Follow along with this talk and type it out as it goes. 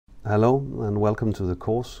Hello and welcome to the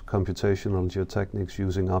course Computational Geotechnics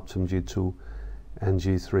using Optum G2 and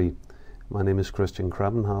G3. My name is Christian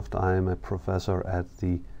Krabenhaft. I am a professor at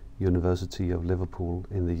the University of Liverpool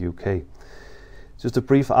in the UK. Just a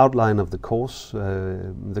brief outline of the course.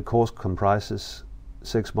 The course comprises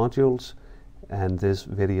 6 modules, and this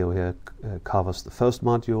video here covers the first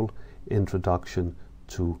module, Introduction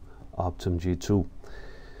to Optum G2.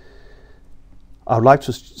 I would like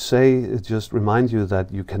to just remind you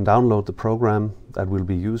that you can download the program that we'll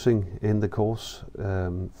be using in the course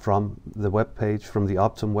from the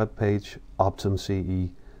Optum webpage,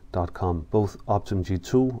 optumce.com. Both Optum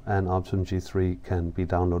G2 and Optum G3 can be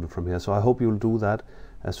downloaded from here. So I hope you'll do that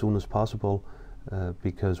as soon as possible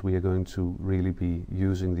because we are going to really be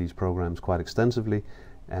using these programs quite extensively,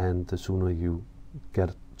 and the sooner you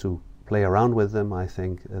get to play around with them, I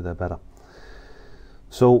think the better.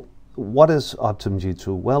 So what is Optum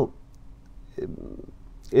G2? Well,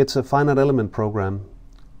 it's a finite element program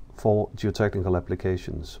for geotechnical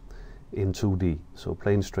applications in 2D, so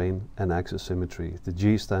plane strain and axis symmetry. The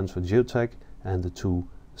G stands for geotech and the 2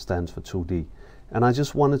 stands for 2D. And I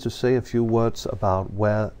just wanted to say a few words about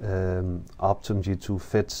where Optum G2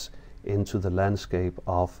 fits into the landscape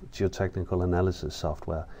of geotechnical analysis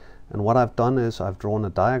software. And what I've done is I've drawn a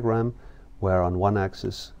diagram where on one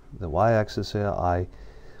axis, the y-axis here, I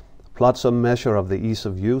plot some measure of the ease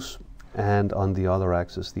of use, and on the other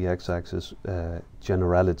axis, the x-axis,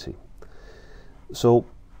 generality. So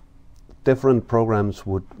different programs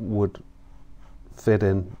would fit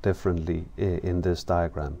in differently in this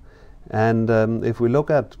diagram. And if we look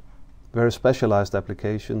at very specialized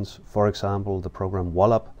applications, for example, the program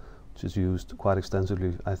WALLOP, which is used quite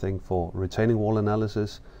extensively, I think, for retaining wall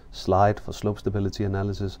analysis, SLIDE for slope stability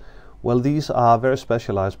analysis, well, these are very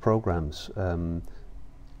specialized programs.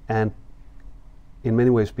 And in many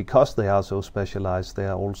ways, because they are so specialized, they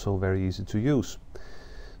are also very easy to use.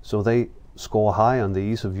 So they score high on the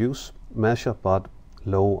ease of use measure, but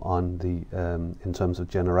low on the in terms of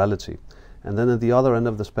generality. And then at the other end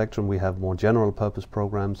of the spectrum, we have more general purpose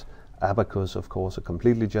programs. Abaqus, of course, a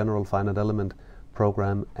completely general finite element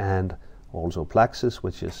program, and also Plaxis,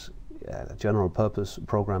 which is a general purpose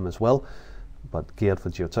program as well, but geared for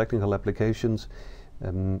geotechnical applications.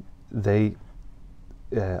 They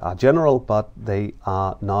are general, but they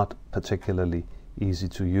are not particularly easy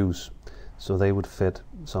to use. So they would fit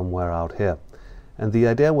somewhere out here. And the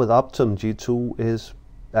idea with Optum G2 is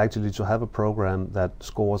actually to have a program that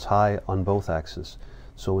scores high on both axes.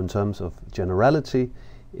 So in terms of generality,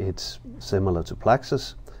 it's similar to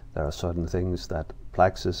Plaxis. There are certain things that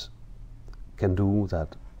Plaxis can do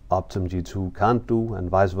that Optum G2 can't do, and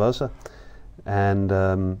vice versa. And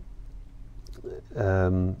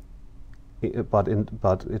but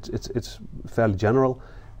it's fairly general,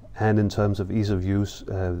 and in terms of ease of use,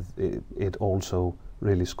 it also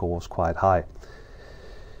really scores quite high.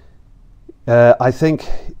 I think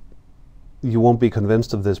you won't be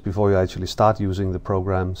convinced of this before you actually start using the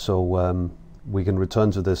program, so we can return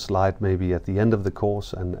to this slide maybe at the end of the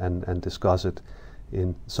course and discuss it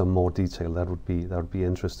in some more detail. That would be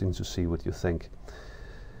interesting to see what you think.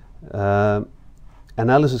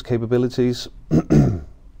 Analysis capabilities.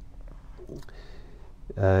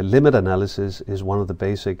 Limit analysis is one of the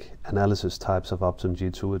basic analysis types of Optum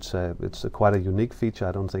G2. It's quite a unique feature.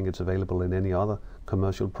 I don't think it's available in any other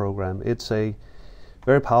commercial program. It's a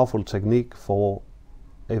very powerful technique for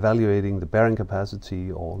evaluating the bearing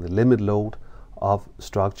capacity or the limit load of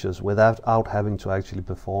structures without having to actually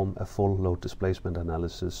perform a full load displacement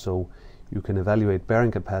analysis. So you can evaluate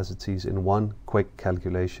bearing capacities in one quick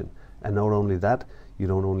calculation. And not only that, you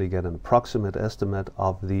don't only get an approximate estimate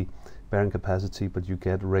of the bearing capacity, but you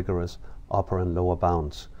get rigorous upper and lower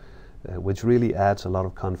bounds, which really adds a lot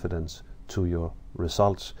of confidence to your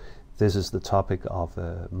results. This is the topic of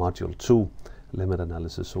Module 2, limit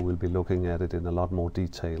analysis, so we'll be looking at it in a lot more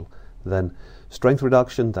detail. Then strength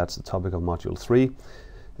reduction, that's the topic of Module 3.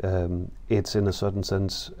 It's in a certain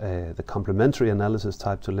sense the complementary analysis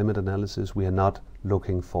type to limit analysis. We are not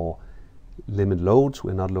looking for limit loads,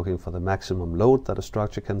 we're not looking for the maximum load that a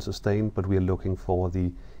structure can sustain, but we are looking for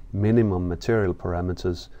the minimum material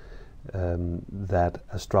parameters that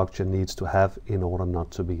a structure needs to have in order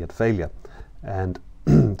not to be at failure. And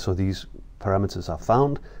so these parameters are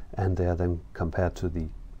found, and they are then compared to the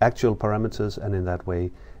actual parameters, and in that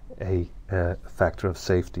way a factor of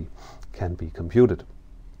safety can be computed.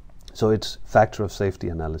 So it's factor of safety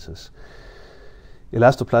analysis.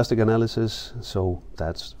 Elastoplastic analysis, so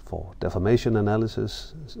that's for deformation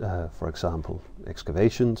analysis, for example,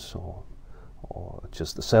 excavations or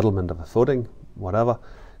just the settlement of a footing, whatever.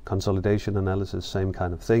 Consolidation analysis, same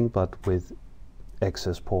kind of thing, but with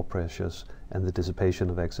excess pore pressures and the dissipation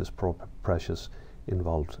of excess pore pressures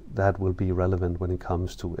involved. That will be relevant when it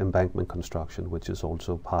comes to embankment construction, which is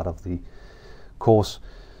also part of the course.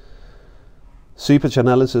 Seepage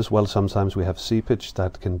analysis, well, sometimes we have seepage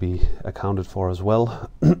that can be accounted for as well.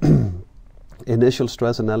 Initial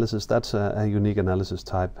stress analysis, that's a unique analysis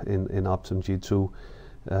type in Optum G2.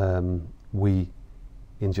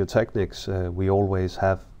 In geotechnics, we always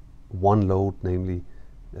have one load, namely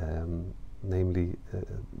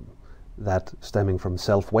that stemming from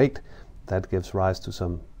self-weight. That gives rise to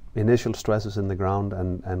some initial stresses in the ground,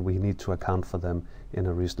 and we need to account for them in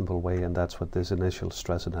a reasonable way, and that's what this initial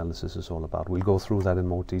stress analysis is all about. We'll go through that in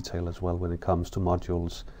more detail as well when it comes to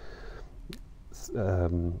modules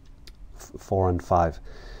 4 and 5.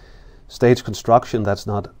 Stage construction, that's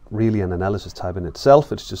not really an analysis type in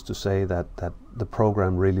itself. It's just to say that the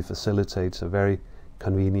program really facilitates a very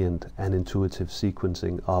convenient and intuitive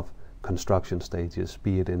sequencing of construction stages,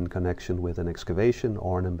 be it in connection with an excavation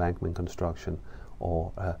or an embankment construction,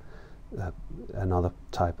 or another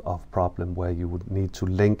type of problem where you would need to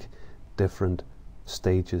link different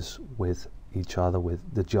stages with each other, with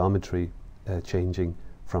the geometry changing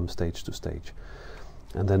from stage to stage.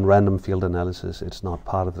 And then random field analysis, it's not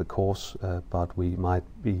part of the course, but we might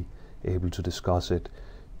be able to discuss it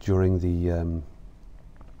during the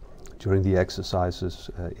exercises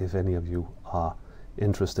if any of you are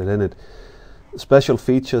interested in it. Special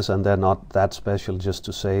features, and they're not that special, just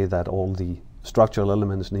to say that all the structural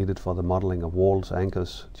elements needed for the modeling of walls,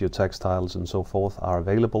 anchors, geotextiles and so forth are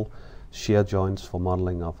available. Shear joints for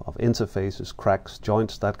modeling of interfaces, cracks,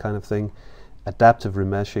 joints, that kind of thing. Adaptive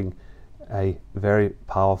remeshing, a very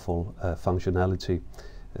powerful functionality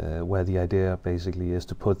where the idea basically is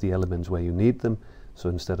to put the elements where you need them. So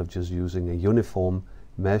instead of just using a uniform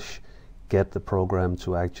mesh, get the program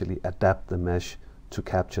to actually adapt the mesh to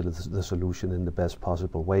capture the solution in the best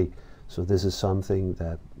possible way. So this is something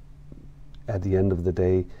that at the end of the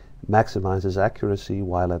day maximizes accuracy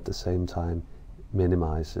while at the same time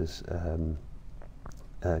minimizes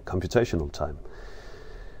computational time.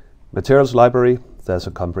 Materials library, there's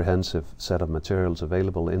a comprehensive set of materials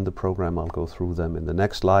available in the program. I'll go through them in the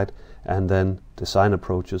next slide. And then design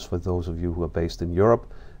approaches for those of you who are based in Europe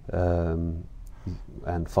and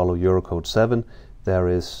follow Eurocode 7. There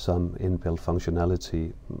is some inbuilt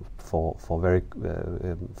functionality for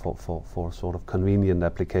sort of convenient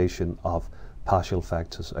application of partial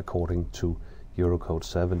factors according to Eurocode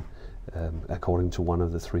 7, according to one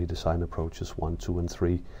of the 3 design approaches, 1, 2 and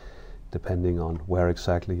 3, depending on where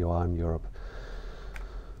exactly you are in Europe.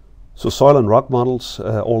 So soil and rock models,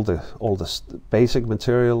 all the basic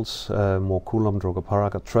materials, Mokulum,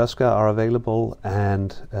 Drogoparaka, Tresca are available,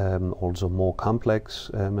 and also more complex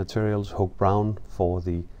materials, Hoek Brown for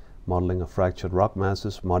the modeling of fractured rock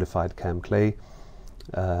masses, modified CAM clay.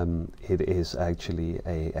 It is actually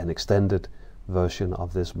an extended version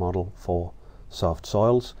of this model for soft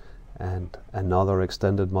soils, and another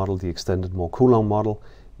extended model, the extended Mokulum model.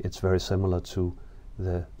 It's very similar to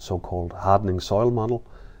the so-called hardening soil model.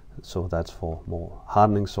 So that's for more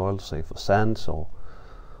hardening soils, say for sands or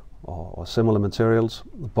similar materials.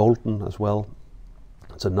 Bolton as well.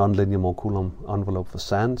 It's a non-linear Mokulum envelope for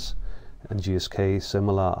sands. And GSK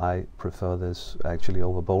similar. I prefer this actually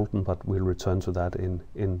over Bolton, but we'll return to that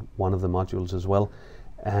in one of the modules as well.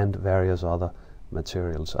 And various other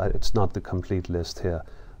materials. It's not the complete list here,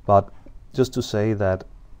 but just to say that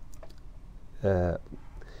a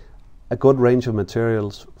good range of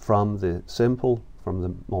materials from the simple, from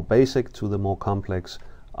the more basic to the more complex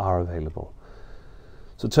are available.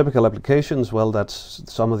 So typical applications, well, that's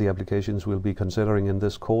some of the applications we'll be considering in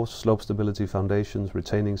this course: slope stability foundations,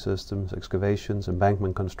 retaining systems, excavations,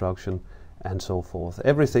 embankment construction, and so forth.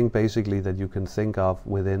 Everything basically that you can think of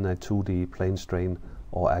within a 2D plane strain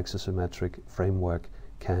or axisymmetric framework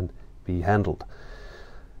can be handled.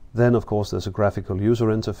 Then of course there's a graphical user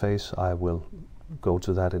interface. I will go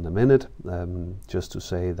to that in a minute, just to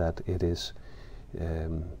say that it is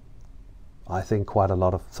I think quite a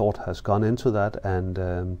lot of thought has gone into that,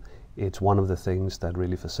 and it's one of the things that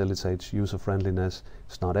really facilitates user friendliness.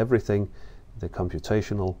 It's not everything. The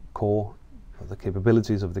computational core, the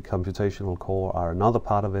capabilities of the computational core are another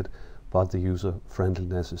part of it, but the user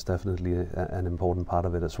friendliness is definitely an important part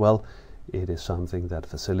of it as well. It is something that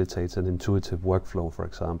facilitates an intuitive workflow, for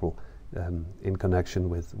example, in connection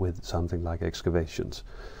with something like excavations.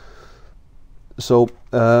 So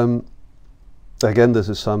again, this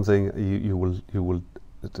is something you will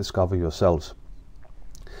discover yourselves.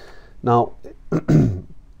 Now,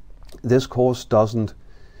 this course doesn't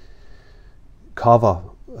cover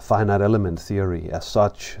finite element theory as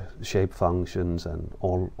such, shape functions and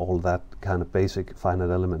all that kind of basic finite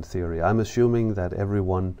element theory. I'm assuming that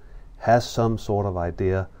everyone has some sort of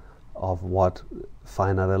idea of what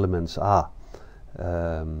finite elements are.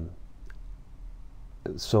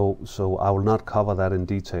 So I will not cover that in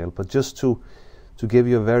detail, but just to give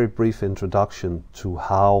you a very brief introduction to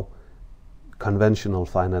how conventional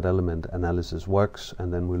finite element analysis works,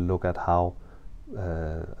 and then we'll look at how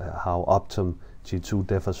Optum G2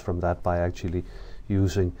 differs from that by actually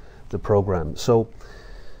using the program. So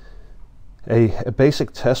a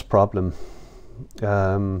basic test problem,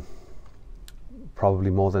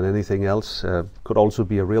 probably more than anything else, could also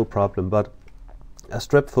be a real problem, but a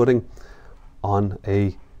strip footing on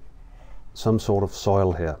some sort of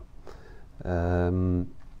soil here.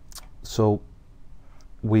 So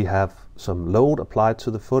we have some load applied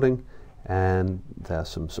to the footing, and there are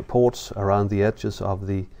some supports around the edges of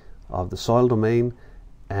the soil domain,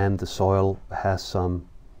 and the soil has some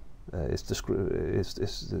the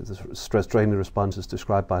stress strain response is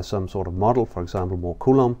described by some sort of model, for example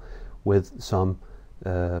Mohr-Coulomb, with some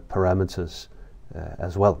parameters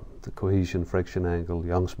as well, the cohesion, friction angle,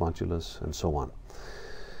 Young's modulus, and so on.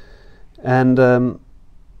 And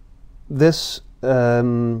this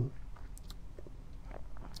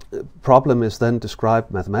problem is then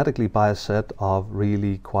described mathematically by a set of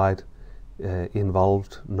really quite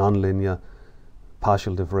involved nonlinear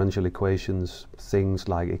partial differential equations, things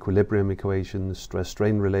like equilibrium equations,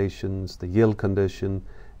 stress-strain relations, the yield condition,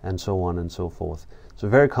 and so on and so forth. It's a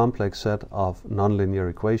very complex set of nonlinear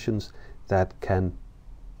equations that can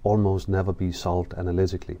almost never be solved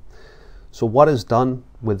analytically. So what is done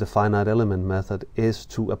with the finite element method is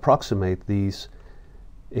to approximate these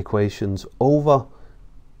equations over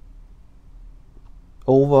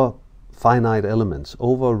finite elements,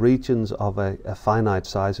 over regions of a finite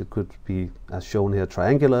size. It could be, as shown here,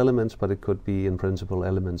 triangular elements, but it could be in principle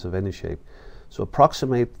elements of any shape. So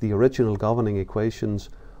approximate the original governing equations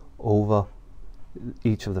over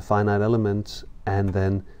each of the finite elements, and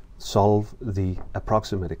then solve the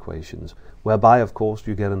approximate equations, whereby of course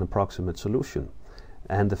you get an approximate solution.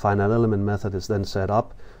 And the finite element method is then set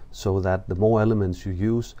up so that the more elements you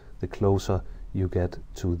use, the closer you get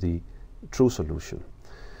to the true solution.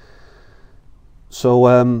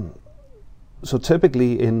 So so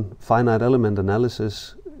typically in finite element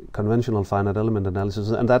analysis, conventional finite element analysis,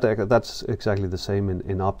 and that's exactly the same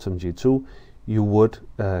in Optum G2, you would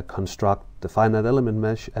construct the finite element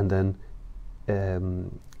mesh and then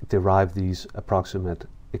derive these approximate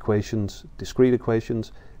equations, discrete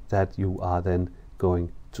equations, that you are then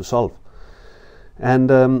going to solve.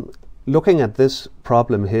 And looking at this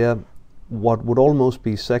problem here, what would almost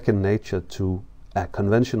be second nature to a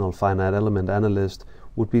conventional finite element analyst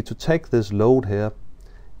would be to take this load here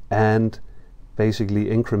and basically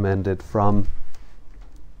increment it from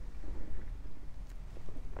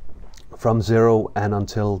 0 and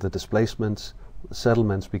until the displacements,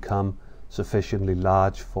 settlements become sufficiently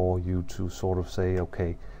large for you to sort of say,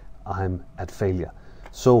 okay, I'm at failure.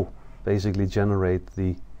 So basically generate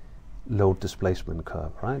the load displacement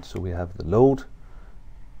curve, right? So we have the load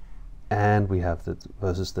and we have the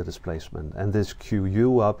versus the displacement, and this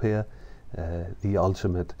QU up here, the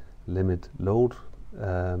ultimate limit load,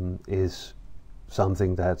 is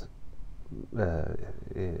something that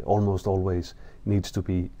almost always needs to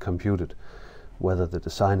be computed. Whether the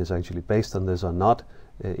design is actually based on this or not,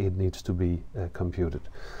 it needs to be computed.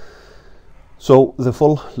 So the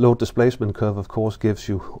full load displacement curve of course gives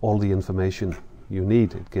you all the information you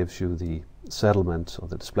need. It gives you the settlements or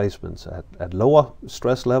the displacements at lower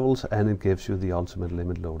stress levels, and it gives you the ultimate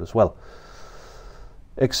limit load as well.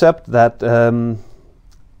 Except that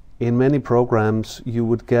in many programs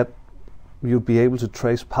you'd be able to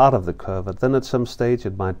trace part of the curve, and then at some stage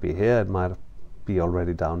it might be here, it might be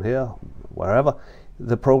already down here, wherever.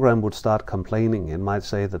 The program would start complaining. It might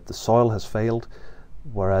say that the soil has failed,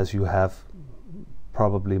 whereas you have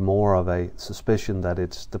probably more of a suspicion that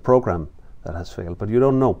it's the program that has failed, but you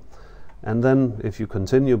don't know. And then if you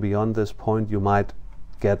continue beyond this point, you might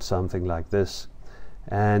get something like this,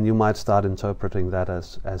 and you might start interpreting that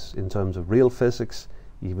as in terms of real physics,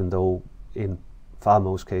 even though in far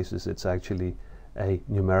most cases it's actually a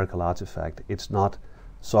numerical artifact. It's not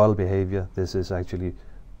soil behavior, this is actually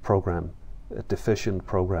deficient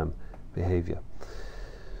program behavior.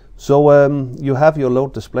 So you have your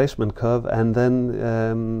load displacement curve, and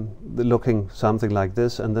then looking something like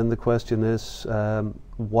this, and then the question is,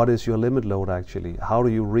 what is your limit load actually? How do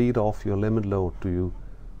you read off your limit load? Do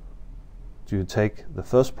you take the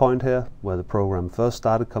first point here, where the program first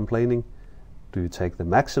started complaining? Do you take the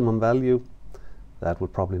maximum value? That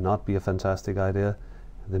would probably not be a fantastic idea.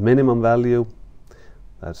 the minimum value.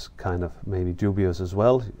 That's kind of maybe dubious as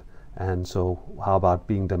well. And so how about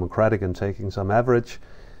being democratic and taking some average?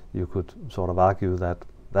 You could sort of argue that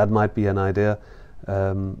that might be an idea.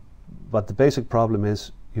 But the basic problem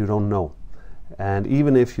is you don't know. And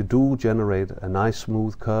even if you do generate a nice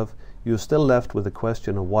smooth curve, you're still left with the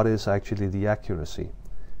question of what is actually the accuracy.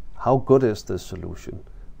 How good is this solution?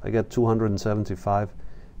 If I get 275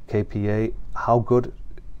 kPa,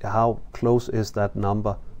 how close is that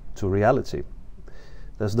number to reality?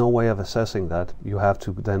 There's no way of assessing that. You have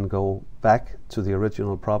to then go back to the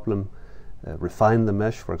original problem, refine the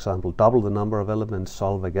mesh, for example, double the number of elements,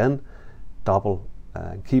 solve again,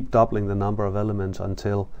 keep doubling the number of elements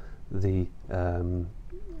until the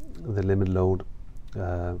limit load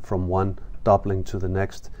from one doubling to the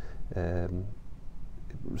next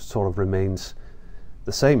sort of remains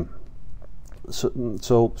the same.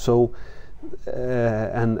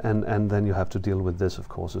 And then you have to deal with this, of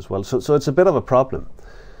course, as well. So it's a bit of a problem.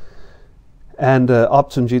 And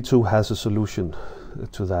Optum G2 has a solution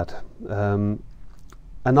to that.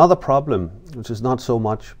 Another problem, which is not so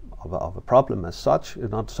much of a problem as such,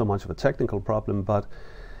 not so much of a technical problem, but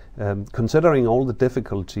considering all the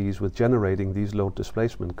difficulties with generating these load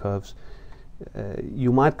displacement curves,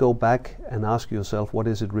 you might go back and ask yourself, what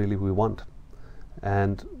is it really we want?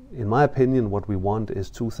 And in my opinion, what we want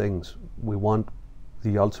is two things. We want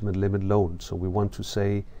the ultimate limit load, so we want to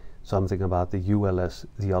say something about the ULS,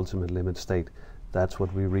 the ultimate limit state. That's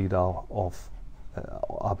what we read off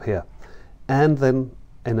up here. And then,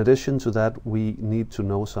 in addition to that, we need to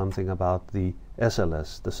know something about the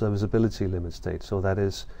SLS, the serviceability limit state. So that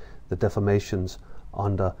is the deformations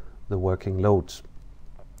under the working loads.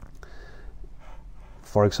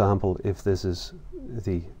 For example, if this is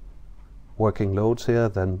the working loads here,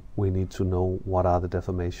 then we need to know what are the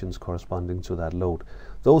deformations corresponding to that load.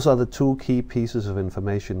 Those are the two key pieces of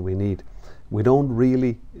information we need. We don't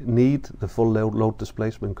really need the full load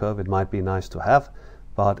displacement curve. It might be nice to have,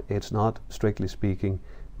 but it's not, strictly speaking,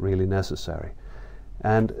 really necessary.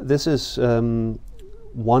 And this is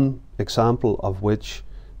one example of which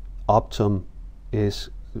Optum is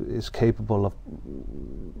capable of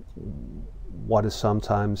what is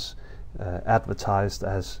sometimes advertised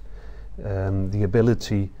as the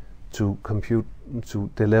ability to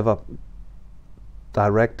deliver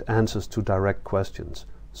direct answers to direct questions.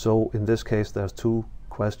 So in this case, there's two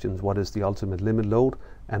questions: what is the ultimate limit load,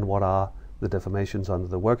 and what are the deformations under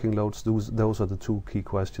the working loads? Those are the two key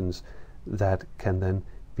questions that can then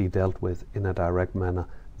be dealt with in a direct manner.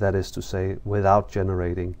 That is to say, without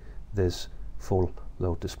generating this full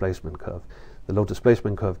load displacement curve. The load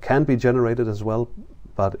displacement curve can be generated as well,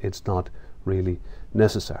 but it's not really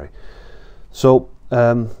necessary. So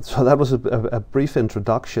that was a brief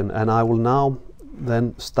introduction, and I will now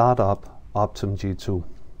then start up Optum G2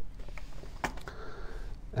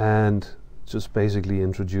 and just basically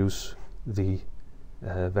introduce the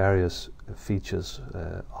various features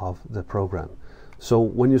of the program. So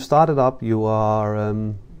when you start it up, you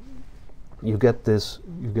get this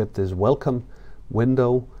welcome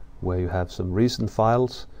window where you have some recent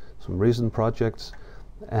files, some recent projects,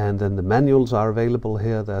 and then the manuals are available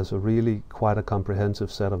here. There's a really quite a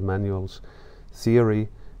comprehensive set of manuals, theory,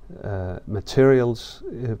 materials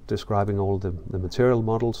describing all the material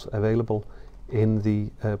models available in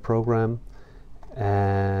the program,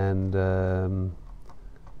 and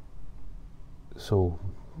so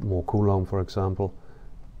more Coulomb, for example,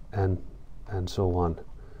 and so on.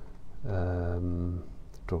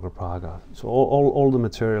 Drucker-Parker. So all the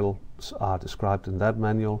materials are described in that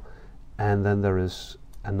manual, and then there is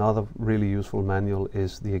another really useful manual,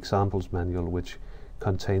 is the examples manual, which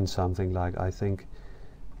contains something like, I think,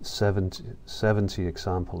 70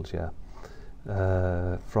 examples,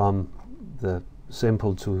 from the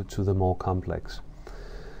simple to the more complex.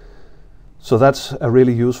 So that's a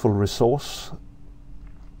really useful resource.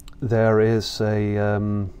 There is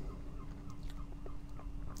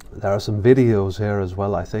there are some videos here as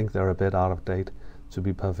well. I think they're a bit out of date, to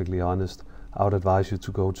be perfectly honest. I would advise you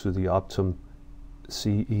to go to the Optum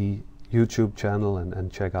CE YouTube channel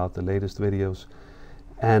and check out the latest videos.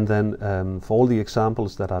 And then for all the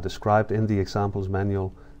examples that are described in the examples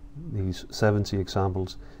manual, these 70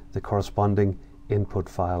 examples, the corresponding input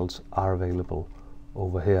files are available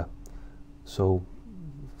over here. So,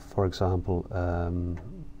 for example,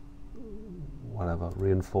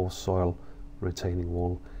 reinforced soil retaining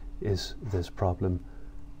wall is this problem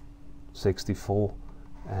 64,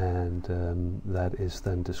 and that is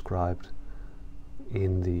then described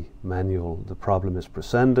in the manual. The problem is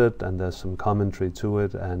presented and there's some commentary to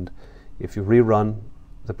it, and if you rerun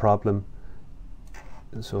the problem,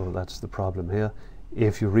 so that's the problem here,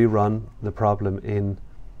 if you rerun the problem in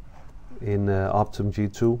Optum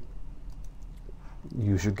G2,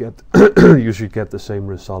 you should get you should get the same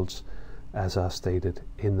results as are stated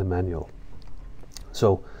in the manual.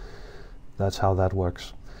 So that's how that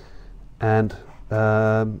works. And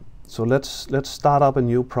so let's start up a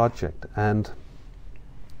new project, and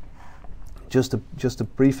just a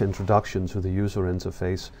brief introduction to the user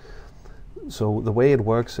interface. So the way it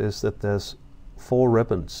works is that there's 4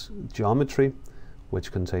 ribbons: geometry,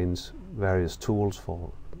 which contains various tools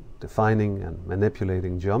for defining and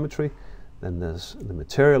manipulating geometry. Then there's the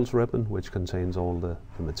materials ribbon, which contains all the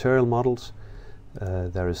material models.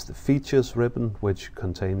 There is the features ribbon, which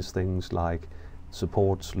contains things like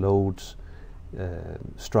supports, loads,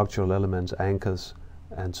 structural elements, anchors,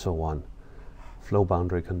 and so on. Flow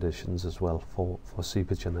boundary conditions as well for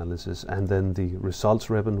seepage analysis. And then the results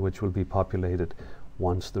ribbon, which will be populated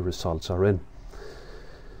once the results are in.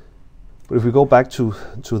 But if we go back to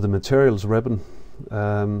the materials ribbon,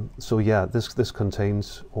 so yeah, this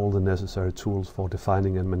contains all the necessary tools for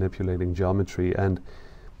defining and manipulating geometry. And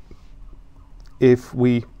if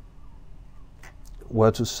we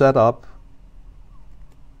were to set up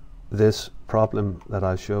this problem that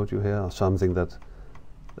I showed you here, or something that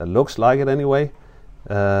looks like it anyway,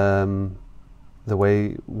 the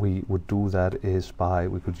way we would do that is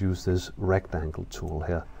we could use this rectangle tool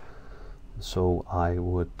here. So I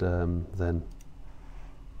would then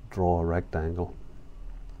draw a rectangle,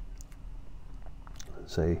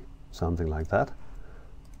 say something like that,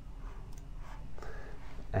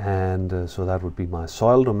 and so that would be my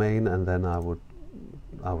soil domain, and then I would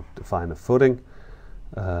define a footing.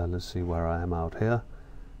 Let's see where I am out here.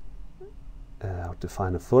 I'll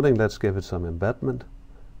define a footing. Let's give it some embedment,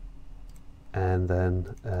 and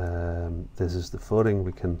then this is the footing.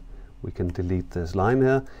 We can delete this line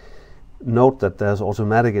here. Note that there's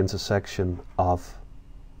automatic intersection of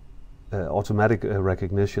automatic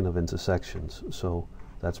recognition of intersections. So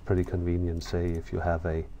that's pretty convenient. Say if you have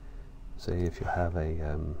a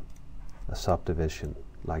subdivision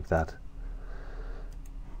like that.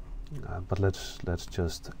 But let's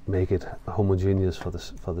just make it homogeneous for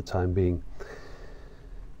the time being.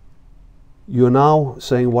 You're now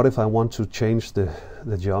saying, what if I want to change the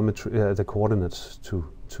geometry, the coordinates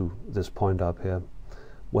to this point up here?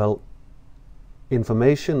 Well,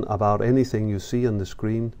 information about anything you see on the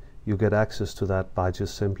screen, you get access to that by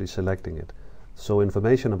just simply selecting it. So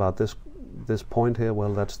information about this point here,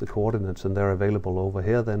 well, that's the coordinates, and they're available over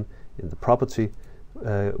here then in the property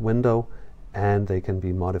window, and they can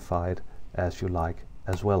be modified as you like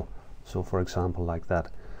as well. So for example, like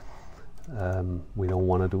that. We don't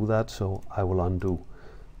want to do that, so I will undo.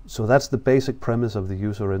 So that's the basic premise of the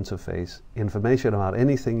user interface. Information about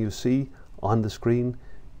anything you see on the screen,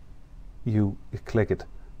 you click it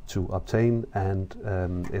to obtain, and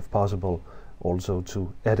if possible also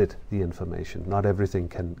to edit the information. Not everything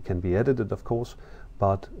can be edited, of course,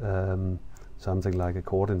 but something like a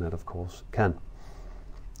coordinate, of course, can.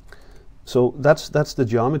 So that's the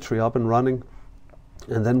geometry up and running,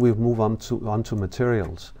 and then we move on to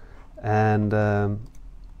materials. And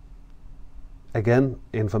again,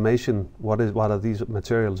 information. What are these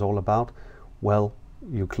materials all about? Well,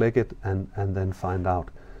 you click it and then find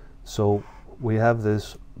out. So we have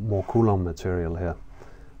this Mohr-Coulomb material here,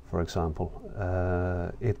 for example.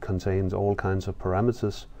 It contains all kinds of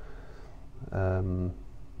parameters,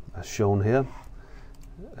 as shown here.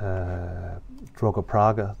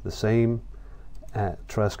 Drucker-Prager, the same,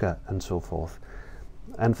 Tresca, and so forth.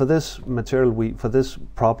 And for this material, for this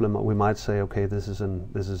problem, we might say, okay, this is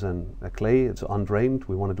a clay. It's undrained.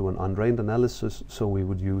 We want to do an undrained analysis, so we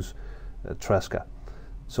would use Tresca.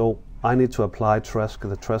 So I need to apply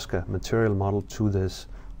the Tresca material model to this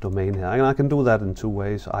domain here. And I can do that in 2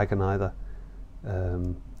 ways. I can either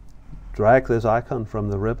drag this icon from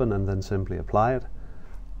the ribbon and then simply apply it,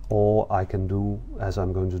 or I can do, as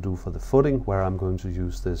I'm going to do for the footing, where I'm going to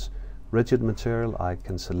use this rigid material. I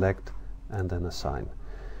can select and then assign.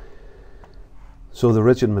 So the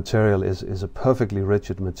rigid material is a perfectly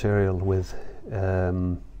rigid material with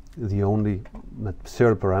the only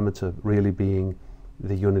material parameter really being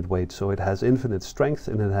the unit weight. So it has infinite strength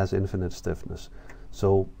and it has infinite stiffness.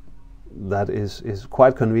 So that is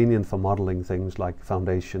quite convenient for modeling things like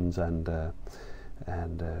foundations and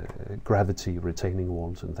gravity retaining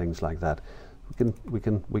walls and things like that. We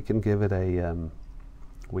can give it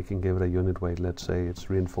a unit weight. Let's say it's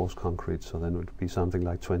reinforced concrete, so then it would be something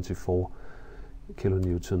like 24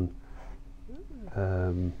 kilonewton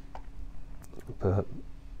per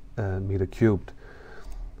meter cubed.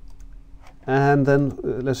 And then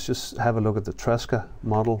let's just have a look at the Tresca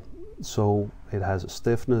model. So it has a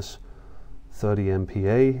stiffness 30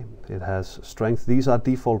 MPa. It has strength. These are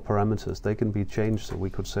default parameters. They can be changed. So we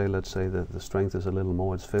could say, let's say that the strength is a little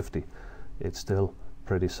more, it's 50. It's still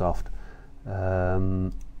pretty soft.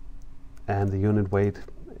 And the unit weight,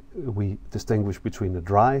 we distinguish between a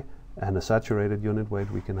dry and a saturated unit weight.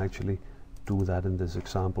 We can actually do that in this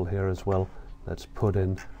example here as well. Let's put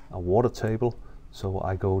in a water table. So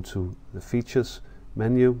I go to the features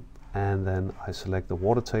menu, and then I select the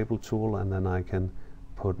water table tool, and then I can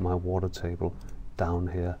put my water table down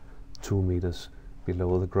here 2 meters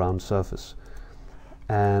below the ground surface.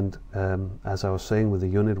 And as I was saying with the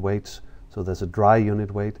unit weights, so there's a dry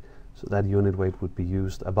unit weight, so that unit weight would be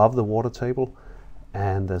used above the water table,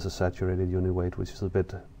 and there's a saturated unit weight which is a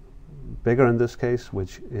bit bigger in this case,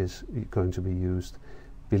 which is going to be used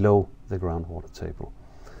below the groundwater table.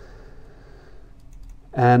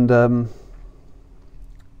 And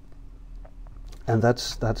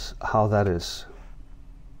that's how that is.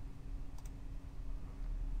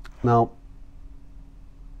 Now,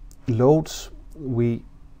 loads,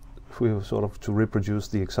 if we were sort of to reproduce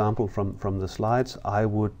the example from the slides, I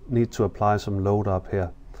would need to apply some load up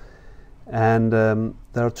here. And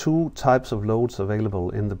there are two types of loads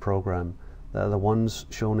available in the program. There are the ones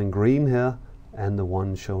shown in green here and the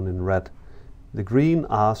ones shown in red. The green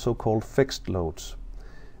are so-called fixed loads.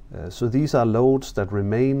 So these are loads that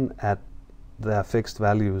remain at their fixed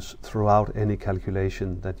values throughout any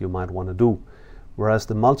calculation that you might want to do. Whereas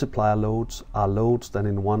the multiplier loads are loads that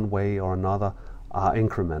in one way or another are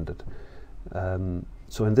incremented.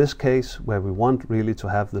 So in this case, where we want really to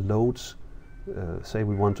have the loads, say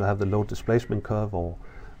we want to have the load displacement curve, or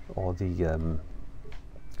the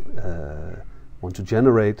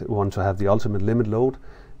want to have the ultimate limit load,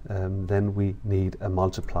 then we need a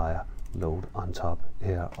multiplier load on top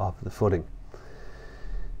here of the footing.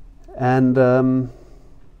 And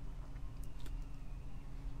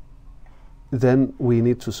then we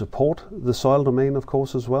need to support the soil domain, of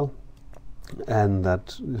course, as well, and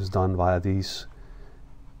that is done via these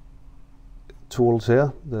tools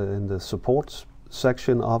here in the supports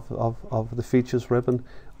section of the features ribbon,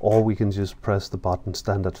 or we can just press the button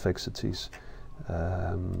standard fixities,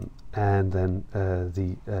 and then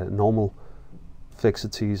the normal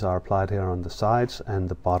fixities are applied here on the sides, and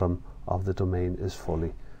the bottom of the domain is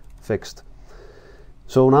fully fixed.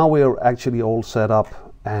 So now we are actually all set up,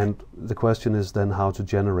 and the question is then how to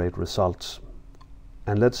generate results.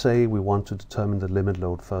 And let's say we want to determine the limit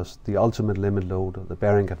load first, the ultimate limit load, or the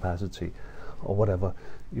bearing capacity, or whatever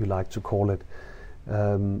you like to call it.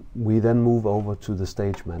 We then move over to the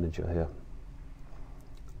stage manager here.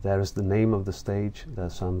 There is the name of the stage.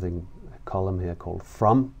 There's something, a column here called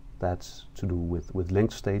from. That's to do with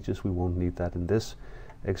linked stages. We won't need that in this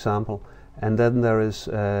example. And then there is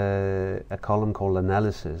a column called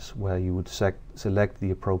analysis, where you would select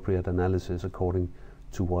the appropriate analysis according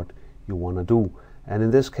to what you want to do. And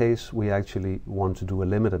in this case, we actually want to do a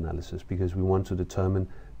limit analysis, because we want to determine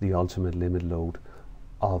the ultimate limit load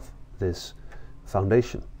of this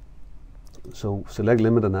foundation. So select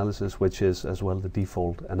limit analysis, which is as well the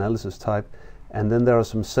default analysis type. And then there are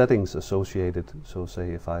some settings associated. So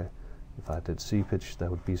say if I did C-pitch, there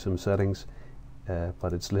would be some settings,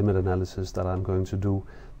 but it's limit analysis that I'm going to do.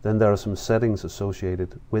 Then there are some settings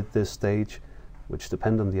associated with this stage, which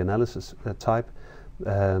depend on the analysis type.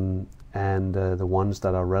 And the ones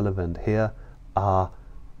that are relevant here are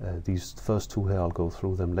these first two here. I'll go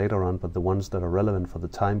through them later on, but the ones that are relevant for the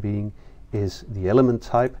time being is the element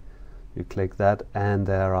type. You click that, and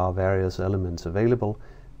there are various elements available.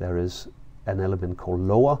 There is an element called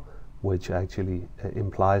lower, which actually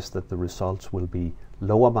implies that the results will be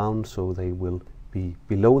lower bound, so they will be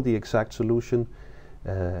below the exact solution,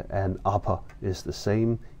 and upper is the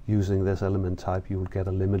same. Using this element type, you will get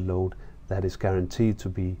a limit load that is guaranteed to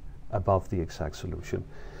be above the exact solution.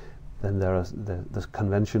 Then there are the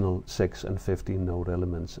conventional 6 and 15 node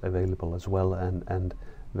elements available as well, and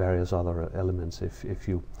various other elements if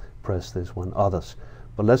you press this one, others.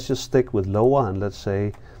 But let's just stick with lower, and let's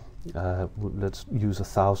say let's use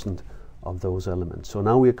 1,000 of those elements. So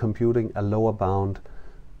now we are computing a lower bound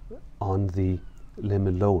on the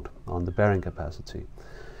limit load, on the bearing capacity.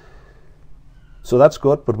 So that's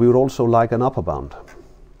good, but we would also like an upper bound.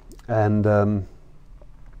 And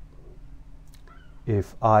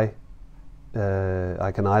if I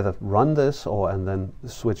can either run this and then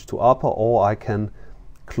switch to upper, or I can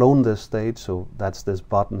clone this stage. So that's this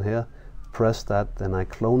button here. Press that, then I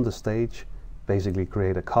clone the stage, basically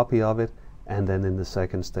create a copy of it, and then in the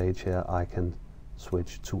second stage here I can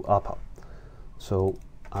switch to upper. So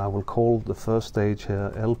I will call the first stage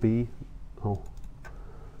here LB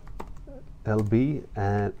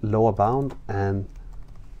and lower bound, and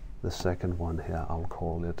the second one here, I'll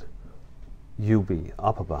call it UB,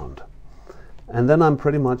 upper bound. And then I'm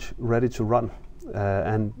pretty much ready to run.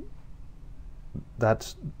 And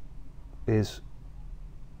that is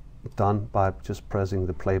done by just pressing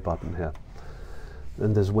the play button here.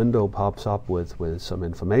 And this window pops up with some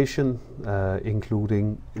information,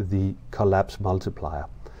 including the collapse multiplier.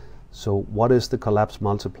 So what is the collapse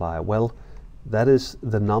multiplier? Well, that is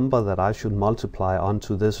the number that I should multiply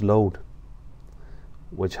onto this load,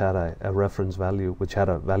 which had a reference value, which had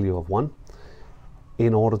a value of 1,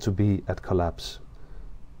 in order to be at collapse.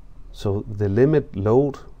 So the limit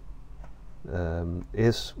load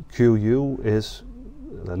is QU, is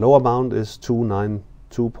the lower bound is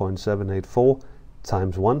 292.784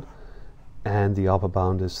 times 1, and the upper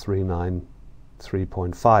bound is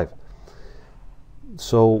 393.5.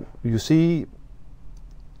 So you see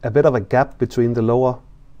a bit of a gap between the lower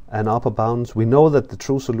and upper bounds. We know that the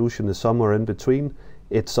true solution is somewhere in between.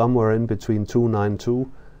 It's somewhere in between 292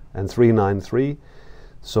 and 393.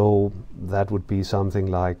 So that would be something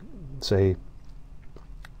like, say,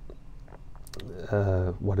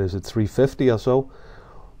 what is it, 350 or so,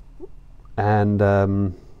 and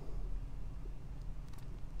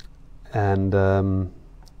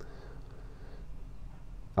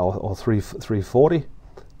or 340.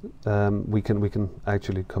 We can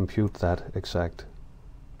actually compute that exact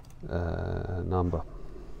number.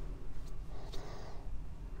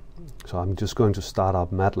 So I'm just going to start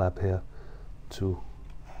up MATLAB here to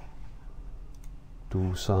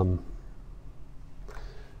do some.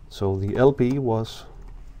 So the LB was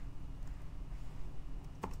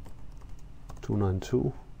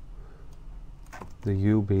 292,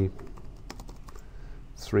 the UB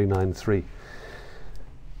 393.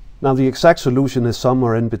 Now the exact solution is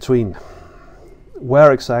somewhere in between.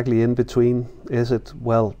 Where exactly in between is it?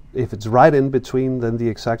 Well, if it's right in between, then the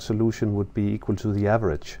exact solution would be equal to the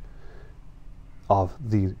average of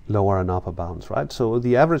the lower and upper bounds, right? So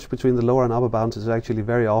the average between the lower and upper bounds is actually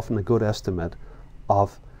very often a good estimate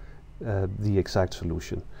of the exact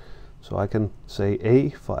solution. So I can say A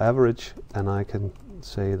for average, and I can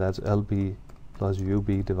say that's LB plus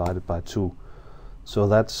UB divided by 2. So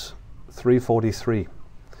that's 343.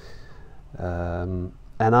 And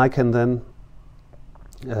I can then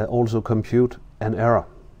also compute an error.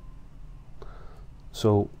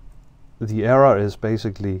 So the error is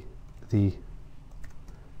basically the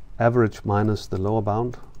average minus the lower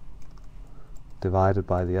bound divided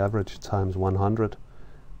by the average times 100,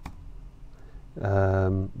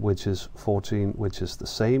 which is 14, which is the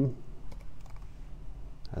same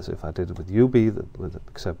as if I did it with UB,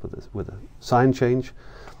 except with a sign change.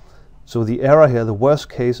 So the error here, the worst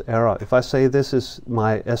case error, if I say this is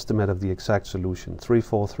my estimate of the exact solution,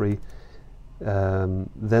 343,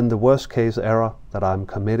 then the worst case error that I'm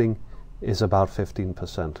committing is about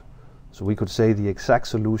 15%. So we could say the exact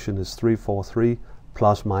solution is 343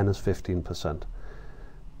 plus minus 15%.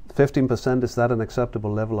 15%, is that an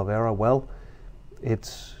acceptable level of error? Well,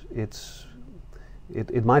 it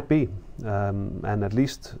might be, and at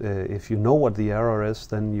least if you know what the error is,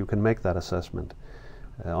 then you can make that assessment.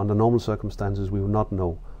 Under normal circumstances, we will not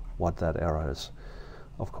know what that error is,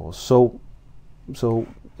 of course. So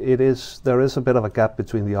there is a bit of a gap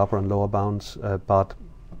between the upper and lower bounds, but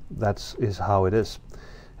that is how it is.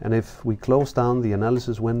 And if we close down the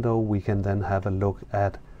analysis window, we can then have a look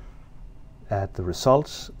at the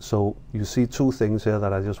results. So you see two things here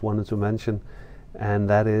that I just wanted to mention, and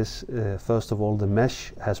that is, first of all, the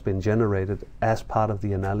mesh has been generated as part of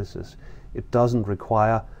the analysis. It doesn't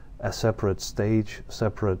require a separate stage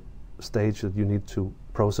that you need to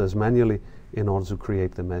process manually in order to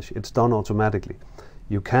create the mesh. It's done automatically.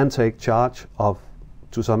 You can take charge of,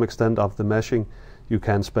 to some extent, of the meshing. You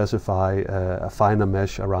can specify a finer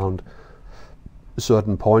mesh around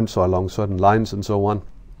certain points or along certain lines and so on.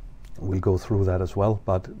 We'll go through that as well,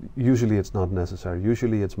 but usually it's not necessary.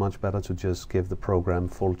 Usually it's much better to just give the program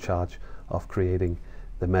full charge of creating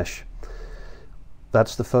the mesh.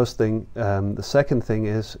 That's the first thing. The second thing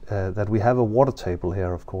is that we have a water table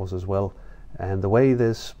here, of course, as well. And the way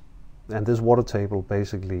this water table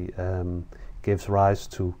basically gives rise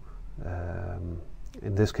to,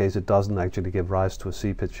 in this case, it doesn't actually give rise to a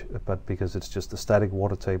seepage, but because it's just a static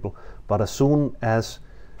water table. But as soon as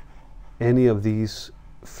any of these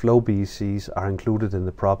flow BCs are included in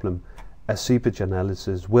the problem, a seepage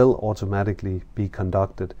analysis will automatically be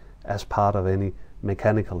conducted as part of any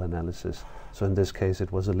mechanical analysis. So in this case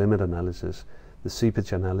it was a limit analysis. The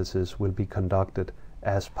seepage analysis will be conducted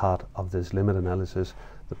as part of this limit analysis.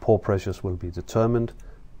 The pore pressures will be determined,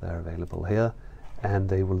 they're available here, and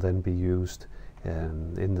they will then be used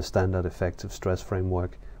in the standard effective stress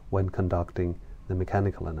framework when conducting the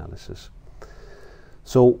mechanical analysis.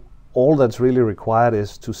 So all that's really required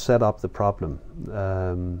is to set up the problem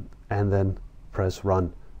and then press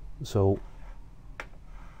run. So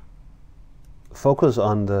focus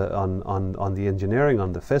on the engineering,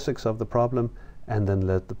 on the physics of the problem, and then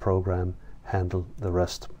let the program handle the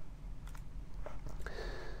rest.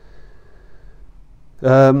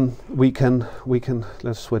 We can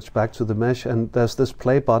let's switch back to the mesh, and there's this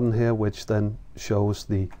play button here which then shows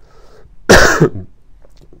the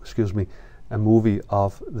excuse me, a movie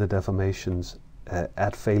of the deformations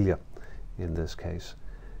at failure in this case.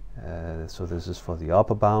 So this is for the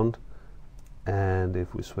upper bound, and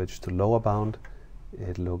if we switch to lower bound,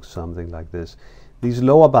 it looks something like this. These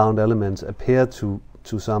lower bound elements appear to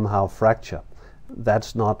somehow fracture.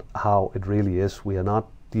 That's not how it really is. We are not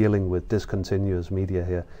dealing with discontinuous media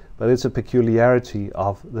here, but it's a peculiarity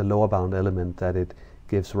of the lower bound element that it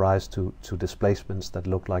gives rise to displacements that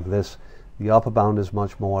look like this. The upper bound is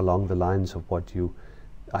much more along the lines of what you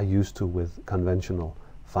are used to with conventional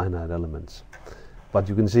finite elements. But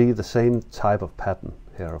you can see the same type of pattern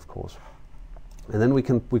here, of course. And then we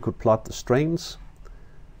could plot the strains.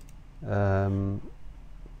 That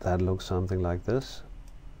looks something like this.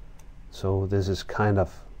 So this is kind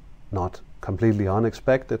of not completely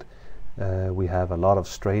unexpected. We have a lot of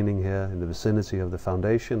straining here in the vicinity of the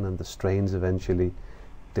foundation, and the strains eventually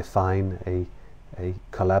define a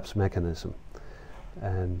collapse mechanism.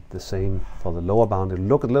 And the same for the lower bound. It'll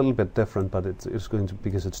look a little bit different, but it's going to,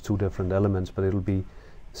 because it's two different elements, but it'll be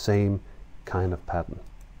same kind of pattern.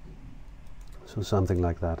 So something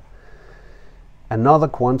like that. Another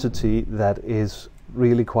quantity that is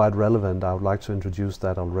really quite relevant, I would like to introduce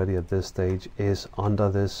that already at this stage, is under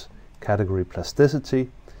this category plasticity.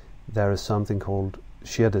 There is something called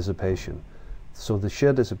shear dissipation. So the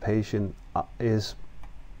shear dissipation is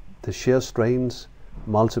the shear strains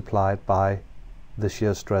multiplied by the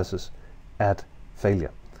shear stresses at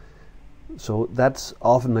failure. So that's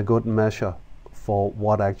often a good measure for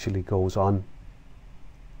what actually goes on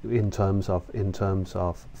in terms of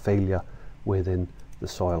failure within the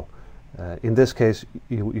soil. In this case,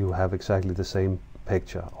 you have exactly the same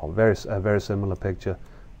picture, or a very similar picture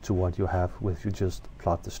to what you have if you just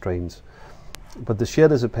plot the strains. But the shear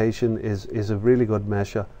dissipation is a really good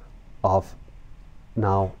measure of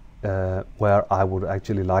now where I would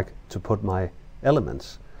actually like to put my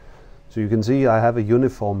elements. So you can see I have a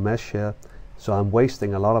uniform mesh here, so I'm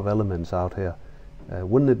wasting a lot of elements out here.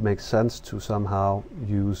 Wouldn't it make sense to somehow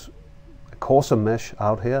use a coarser mesh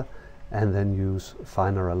out here and then use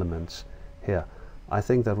finer elements here? I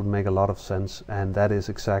think that would make a lot of sense, and that is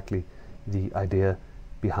exactly the idea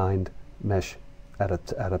behind mesh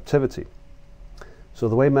adaptivity. So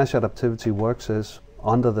the way mesh adaptivity works is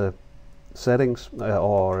under the settings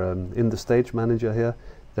in the stage manager here,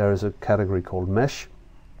 there is a category called mesh,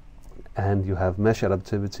 and you have mesh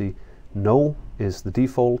adaptivity. No is the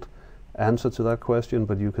default answer to that question,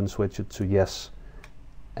 but you can switch it to yes,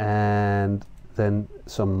 and then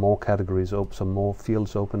some more categories, some more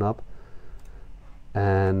fields open up,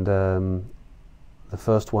 and the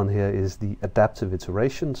first one here is the adaptive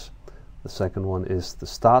iterations. The second one is the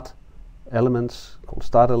start elements, called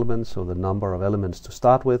start elements, so the number of elements to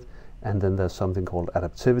start with, and then there's something called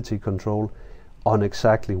adaptivity control. On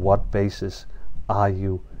exactly what basis are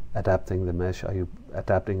you adapting the mesh? Are you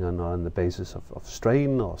adapting on the basis of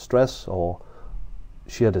strain or stress or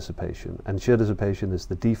shear dissipation? And shear dissipation is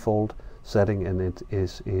the default setting, and it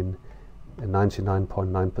is in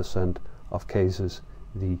 99.9% of cases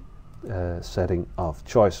the setting of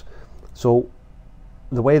choice. So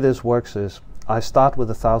the way this works is I start with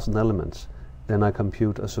 1,000 elements, then I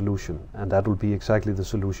compute a solution, and that will be exactly the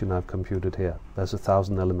solution I've computed here. There's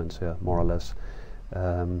 1,000 elements here, more or less.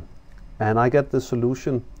 And I get the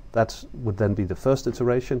solution. That would then be the first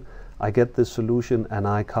iteration. I get this solution and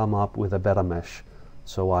I come up with a better mesh.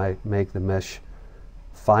 So I make the mesh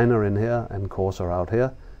finer in here and coarser out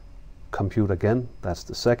here. Compute again, that's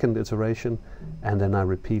the second iteration, and then I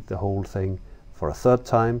repeat the whole thing for a third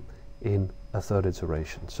time in a third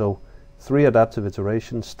iteration. So 3 adaptive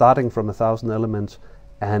iterations, starting from 1,000 elements,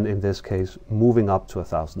 and in this case moving up to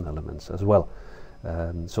 1,000 elements as well.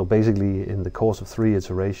 So basically in the course of 3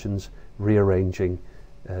 iterations, rearranging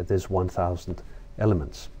this 1,000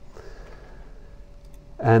 elements.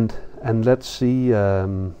 And let's see,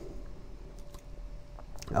 I'll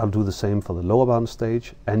do the same for the lower bound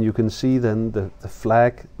stage, and you can see then the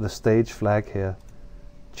flag, the stage flag here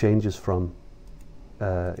changes from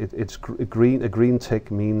it's green. A green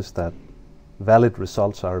tick means that valid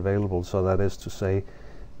results are available, so that is to say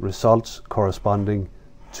results corresponding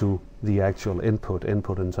to the actual input in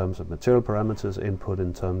terms of material parameters, input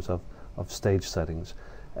in terms of of stage settings.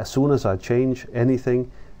 As soon as I change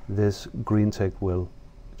anything, this green tick will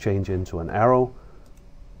change into an arrow,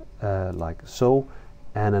 like so,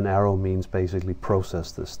 and an arrow means basically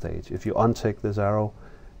process this stage. If you untick this arrow,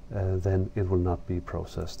 then it will not be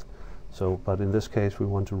processed. So, but in this case we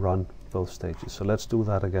want to run both stages. So let's do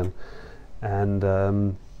that again. And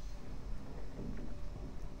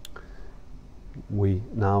we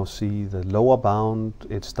now see the lower bound.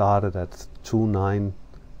 It started at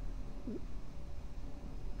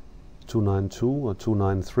 292 or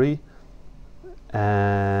 293,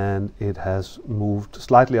 and it has moved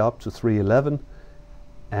slightly up to 311,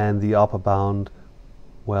 and the upper bound,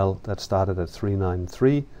 well, that started at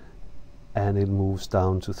 393 and it moves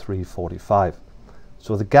down to 345.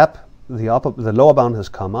 So the gap, the lower bound has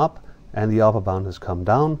come up and the upper bound has come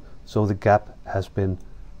down, so the gap has been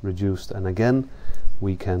reduced. And again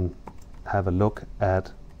we can have a look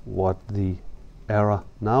at what the error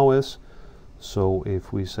now is. So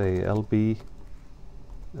if we say LB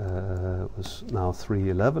was now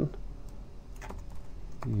 311,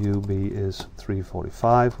 UB is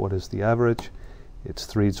 345, what is the average? It's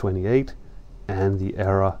 328, and the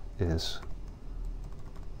error is,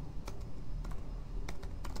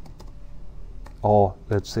 or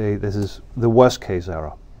let's say this is the worst case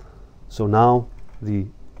error. So now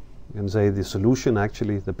you can say the solution,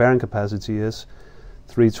 actually the bearing capacity is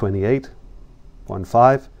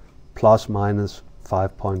 328.5 plus minus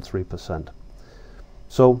 5.3%.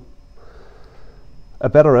 So a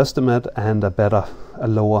better estimate and a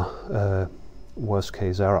lower worst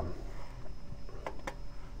case error.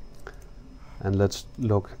 And let's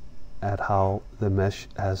look at how the mesh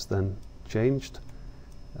has then changed.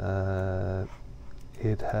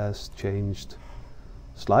 It has changed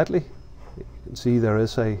slightly. You can see there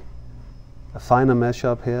is a finer mesh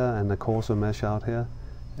up here and a coarser mesh out here.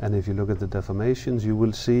 And if you look at the deformations, you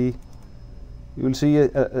will see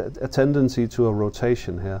a tendency to a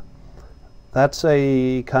rotation here. That's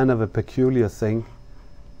a kind of a peculiar thing.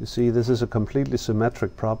 You see, this is a completely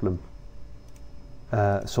symmetric problem.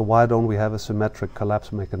 So why don't we have a symmetric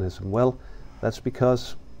collapse mechanism? Well, that's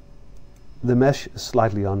because the mesh is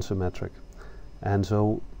slightly unsymmetric, and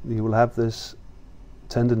so you will have this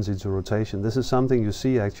tendency to rotation. This is something you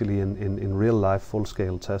see actually in real life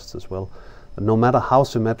full-scale tests as well. No matter how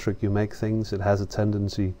symmetric you make things, it has a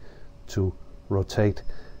tendency to rotate,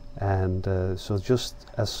 and so just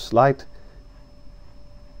a slight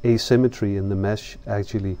asymmetry in the mesh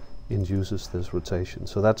actually induces this rotation.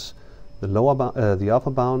 So that's the the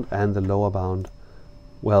upper bound, and the lower bound.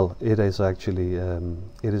 Well, it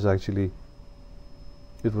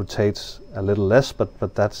rotates a little less,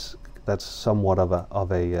 but that's somewhat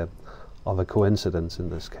of a coincidence in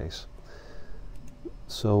this case.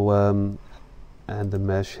 So and the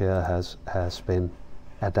mesh here has been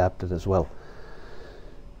adapted as well.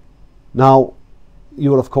 Now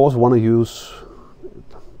you will of course want to use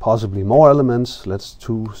possibly more elements. Let's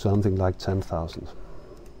do something like 10,000.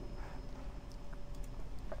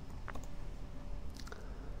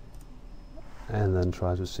 And then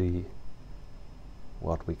try to see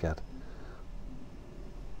what we get.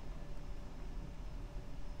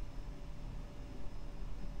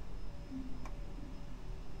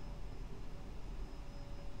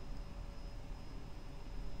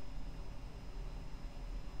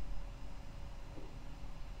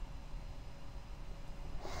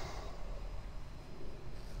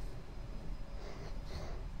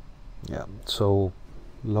 Yeah, so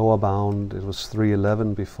lower bound, it was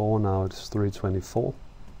 311 before, now it's 324.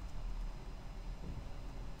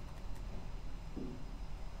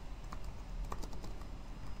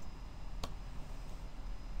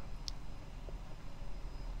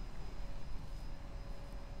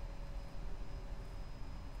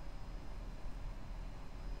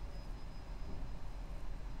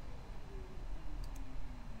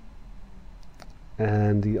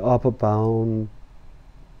 And the upper bound,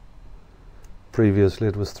 previously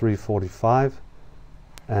it was 345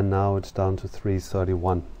 and now it's down to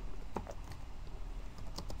 331.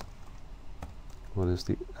 What is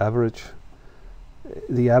the average?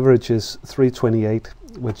 The average is 328,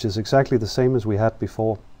 which is exactly the same as we had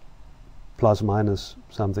before, plus minus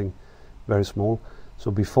something very small.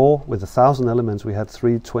 So before, with 1,000 elements, we had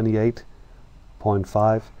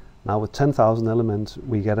 328.5. Now with 10,000 elements,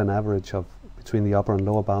 we get an average of between the upper and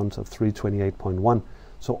lower bounds of 328.1.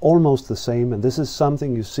 So almost the same, and this is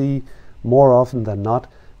something you see more often than not,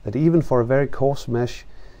 that even for a very coarse mesh,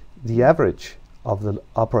 the average of the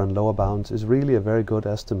upper and lower bounds is really a very good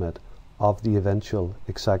estimate of the eventual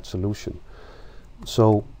exact solution.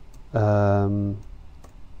 So the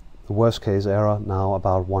worst case error now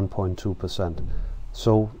about 1.2%.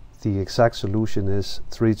 So the exact solution is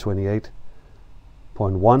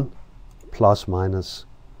 328.1 plus minus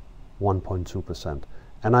 1.2%.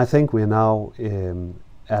 And I think we're now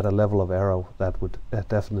at a level of error that would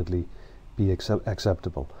definitely be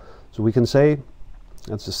acceptable. So we can say,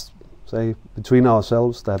 let's just say between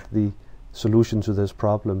ourselves, that the solution to this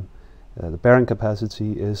problem, the bearing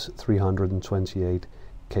capacity is 328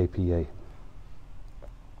 kPa.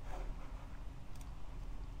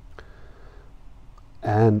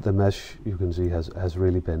 And the mesh, you can see, has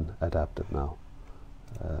really been adapted now.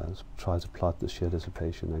 Let's try to plot the shear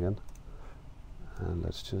dissipation again. And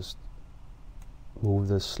let's just move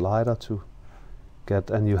this slider to get,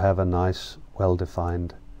 and you have a nice,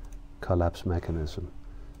 well-defined collapse mechanism.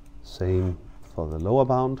 Same for the lower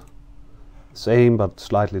bound. Same but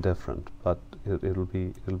slightly different, but it'll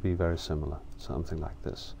be very similar, something like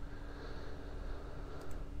this.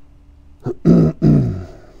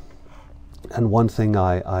 And one thing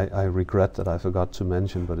I regret that I forgot to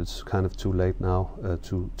mention, but it's kind of too late now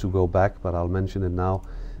to go back, but I'll mention it now.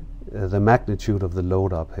 The magnitude of the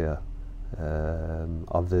load up here,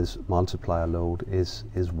 of this multiplier load, is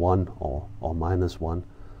 1 or minus 1.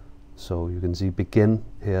 So you can see begin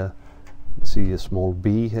here, see a small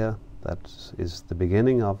b here, that is the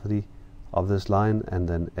beginning of this line, and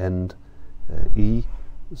then end e,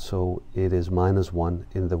 so it is minus 1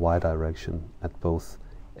 in the y direction at both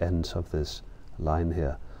ends of this line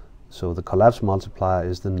here. So the collapse multiplier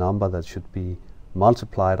is the number that should be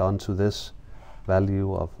multiplied onto this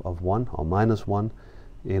value of 1 or minus 1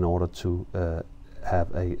 in order to have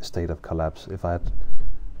a state of collapse. If I had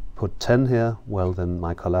put 10 here, well, then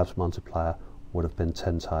my collapse multiplier would have been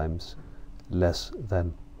 10 times less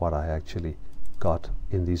than what I actually got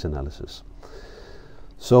in these analyses.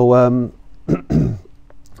 So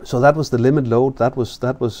so that was the limit load. That was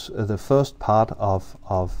the first part of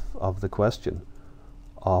the question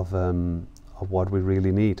of what we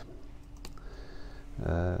really need.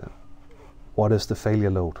 What is the failure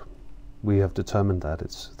load? We have determined that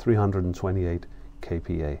it's 328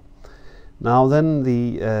 kPa. Now then,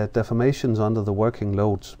 the deformations under the working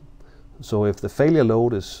loads. So if the failure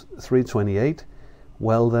load is 328,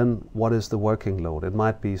 well then what is the working load? It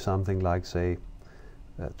might be something like, say,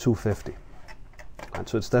 250. And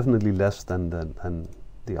so it's definitely less than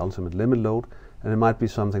the ultimate limit load, and it might be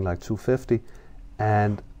something like 250,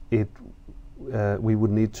 and we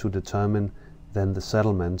would need to determine then the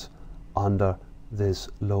settlement under this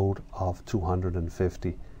load of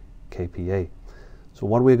 250 kPa. So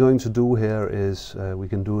what we're going to do here is, we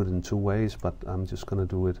can do it in two ways, but I'm just going to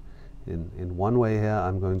do it in one way here.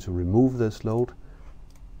 I'm going to remove this load,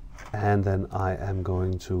 and then I am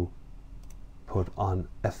going to put on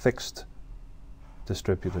a fixed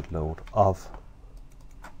distributed load of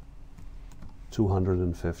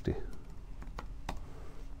 250.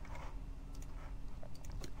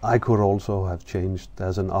 I could also have changed,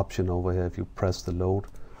 there's an option over here, if you press the load,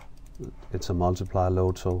 it's a multiplier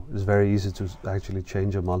load, so it's very easy to actually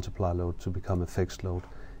change a multiplier load to become a fixed load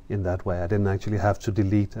in that way. I didn't actually have to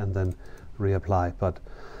delete and then reapply, but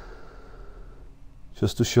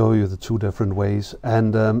just to show you the two different ways.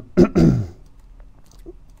 And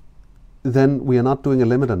then we are not doing a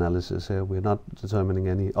limit analysis here. We're not determining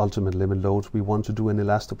any ultimate limit loads. We want to do an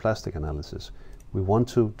elastoplastic analysis. We want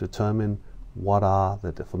to determine what are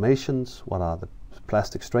the deformations, what are the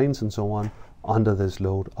plastic strains and so on under this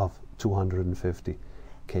load of 250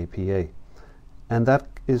 kPa. And that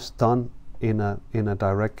is done in a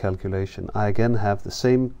direct calculation. I again have the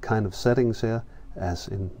same kind of settings here as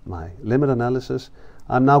in my limit analysis.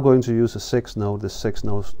 I'm now going to use a 6-node, this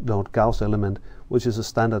 6-node Gauss element, which is a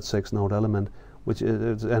standard 6-node element,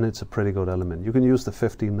 and it's a pretty good element. You can use the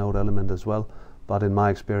 15-node element as well, but in my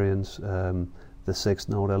experience, the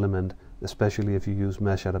 6-node element, especially if you use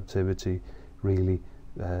mesh adaptivity, really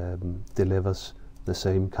delivers the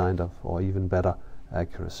same kind of, or even better,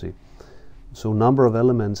 accuracy. So number of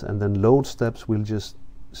elements and then load steps, we'll just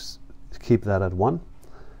keep that at 1.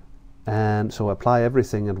 And so apply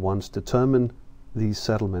everything at once, determine these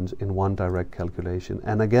settlements in one direct calculation.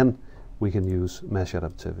 And again, we can use mesh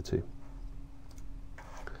adaptivity.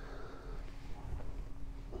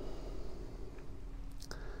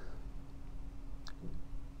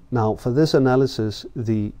 Now, for this analysis,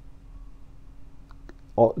 the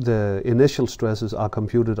initial stresses are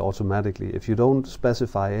computed automatically. If you don't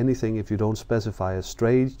specify anything, if you don't specify a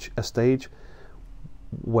stage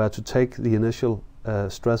where to take the initial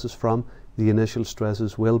stresses from, the initial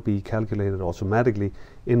stresses will be calculated automatically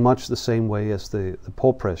in much the same way as the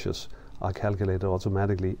pore pressures are calculated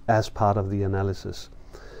automatically as part of the analysis.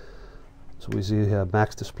 So we see here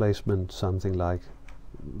max displacement something like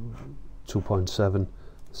 2.7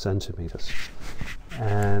 centimeters.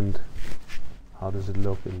 And how does it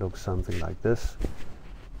look? It looks something like this.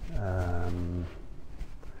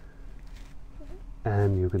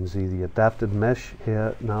 And you can see the adapted mesh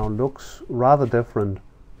here now looks rather different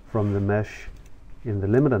from the mesh in the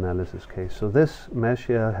limit analysis case. So this mesh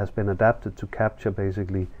here has been adapted to capture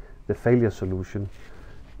basically the failure solution,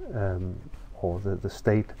 or the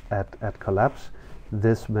state at collapse.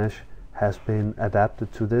 This mesh has been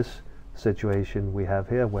adapted to this situation we have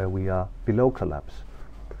here where we are below collapse.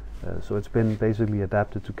 So it's been basically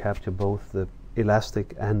adapted to capture both the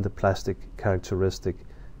elastic and the plastic characteristics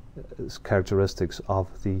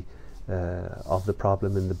of the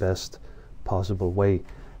problem in the best possible way.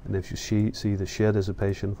 And if you see the shear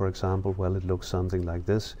dissipation, for example, well, it looks something like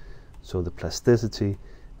this. So the plasticity,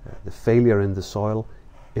 the failure in the soil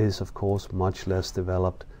is of course much less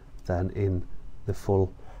developed than in the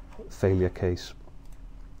full failure case.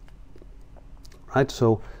 Right,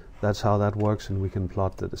 so that's how that works, and we can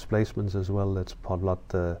plot the displacements as well. Let's plot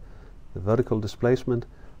the vertical displacement.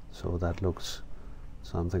 So that looks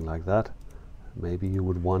something like that. Maybe you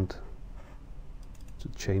would want to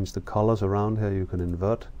change the colors around here. You can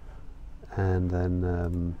invert and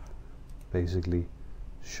then basically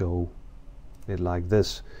show it like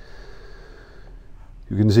this.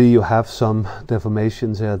 You can see you have some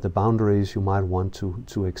deformations here at the boundaries. You might want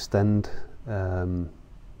to extend the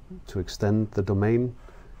domain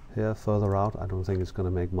here further out. I don't think it's going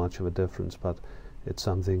to make much of a difference, but it's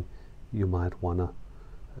something you might want to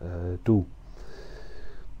do.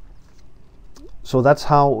 So that's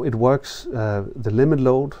how it works, the limit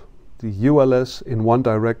load, the ULS in one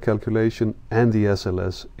direct calculation and the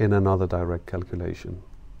SLS in another direct calculation.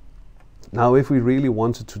 Now if we really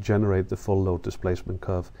wanted to generate the full load displacement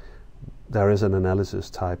curve, there is an analysis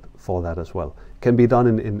type for that as well. It can be done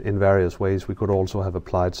in various ways. We could also have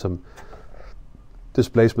applied some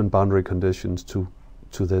displacement boundary conditions to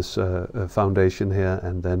this foundation here,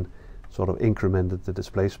 and then sort of incremented the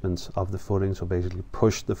displacements of the footing, so basically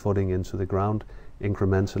pushed the footing into the ground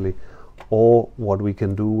incrementally. Or what we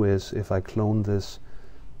can do is, if I clone this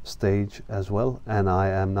stage as well, and I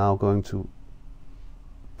am now going to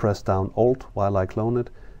press down Alt while I clone it,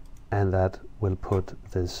 and that will put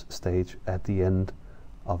this stage at the end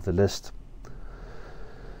of the list.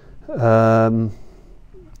 There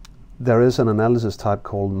is an analysis type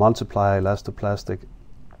called multiplier elastoplastic,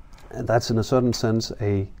 and that's in a certain sense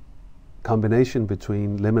a combination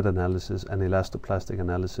between limit analysis and elastoplastic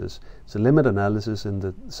analysis. It's a limit analysis in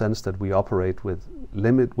the sense that we operate with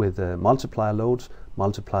multiplier loads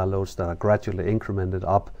that are gradually incremented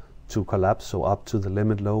up to collapse, so up to the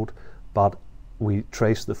limit load, but we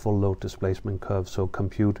trace the full load displacement curve, so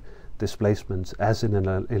compute displacements as in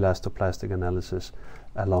an elastoplastic analysis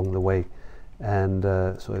along the way. And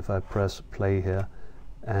so if I press play here,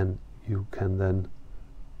 and you can then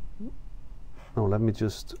let me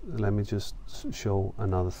just show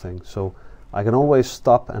another thing. So I can always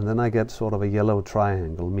stop, and then I get sort of a yellow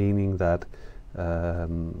triangle, meaning that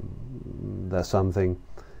there's something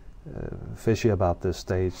fishy about this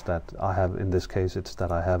stage that I have. In this case, it's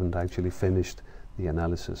that I haven't actually finished the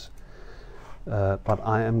analysis. But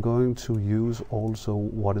I am going to use also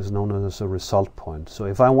what is known as a result point. So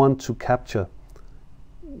if I want to capture,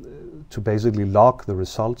 to basically log the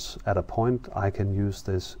results at a point, I can use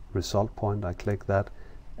this result point. I click that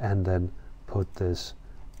and then put this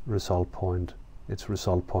result point. It's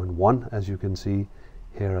result point 1, as you can see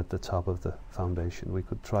here at the top of the foundation. We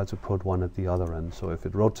could try to put one at the other end. So if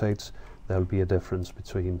it rotates, there'll be a difference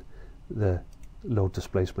between the load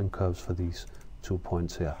displacement curves for these 2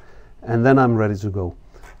 points here. And then I'm ready to go.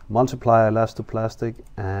 Multiply elastoplastic,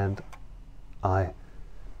 and I'm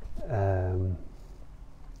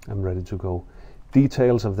ready to go.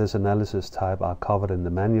 Details of this analysis type are covered in the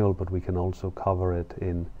manual, but we can also cover it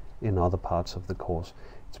in other parts of the course.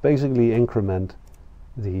 It's basically increment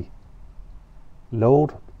the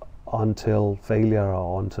load until failure,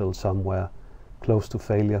 or until somewhere close to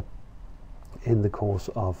failure in the course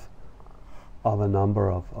of a number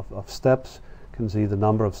of steps. You can see the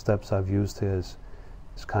number of steps I've used here is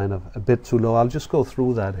kind of a bit too low. I'll just go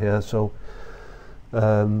through that here. So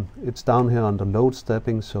it's down here under load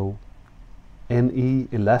stepping. So NE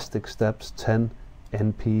elastic steps 10,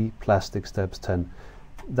 NP plastic steps 10.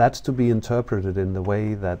 That's to be interpreted in the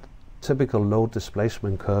way that typical load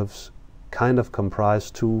displacement curves kind of comprise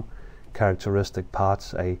two characteristic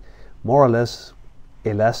parts: a more or less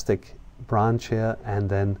elastic branch here, and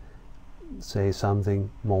then say something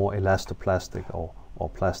more elastoplastic or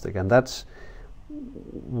plastic. And that's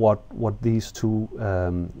what these two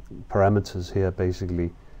parameters here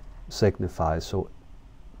basically signify. So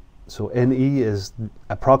So NE is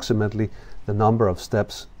approximately the number of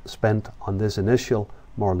steps spent on this initial,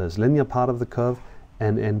 more or less linear part of the curve,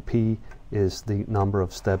 and NP is the number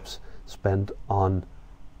of steps spent on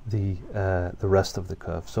the rest of the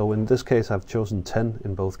curve. So in this case I've chosen 10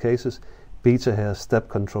 in both cases. Beta here, step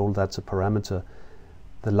control, that's a parameter.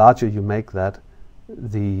 The larger you make that,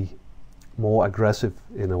 the more aggressive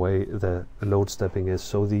in a way the load stepping is.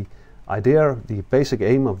 So the idea, the basic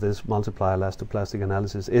aim of this multiplier elastoplastic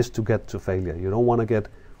analysis is to get to failure. You don't want to get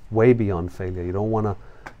way beyond failure. You don't want to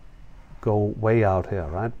go way out here,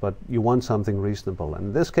 right? But you want something reasonable. And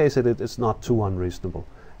in this case it's not too unreasonable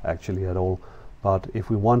actually at all. But if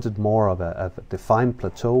we wanted more of a defined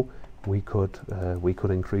plateau, we could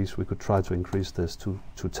try to increase this to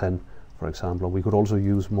 10, for example. Or we could also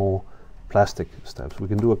use more plastic steps. We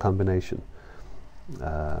can do a combination.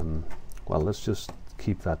 Well, let's just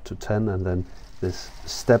keep that to 10, and then this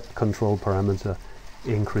step control parameter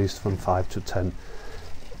increased from 5 to 10.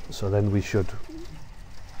 So then we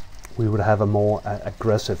would have a more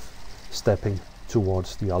aggressive stepping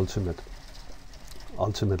towards the ultimate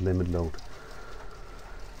limit load.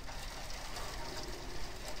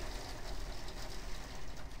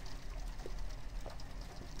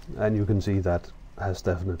 And you can see that has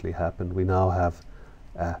definitely happened. We now have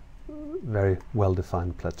a very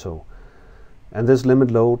well-defined plateau. And this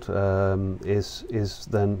limit load is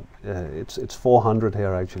then it's 400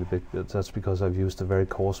 here actually, but that's because I've used a very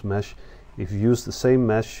coarse mesh. If you use the same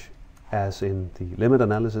mesh as in the limit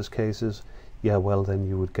analysis cases, yeah, well then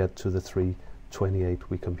you would get to the 328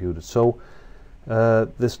 we computed. So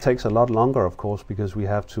this takes a lot longer, of course, because we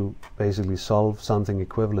have to basically solve something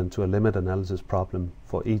equivalent to a limit analysis problem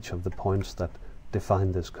for each of the points that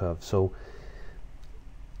define this curve. So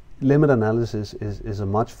limit analysis is a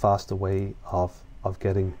much faster way of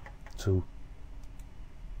getting to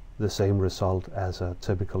the same result as a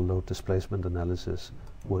typical load displacement analysis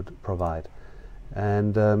would provide.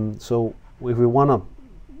 And so if we want to,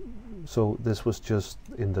 so this was just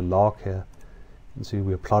in the log here. You can see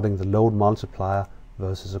we're plotting the load multiplier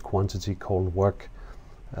versus a quantity called work.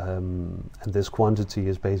 And this quantity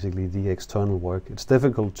is basically the external work. It's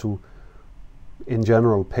difficult to, in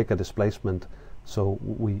general, pick a displacement. So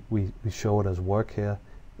we show it as work here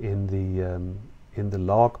in the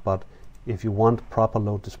log, but if you want proper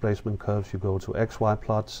load displacement curves, you go to XY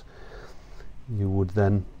plots. You would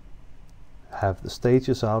then have the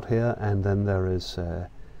stages out here, and then there is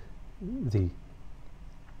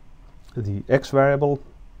the X variable.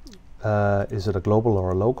 Is it a global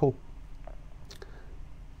or a local?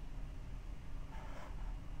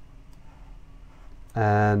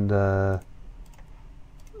 And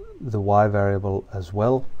the Y variable as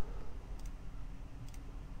well.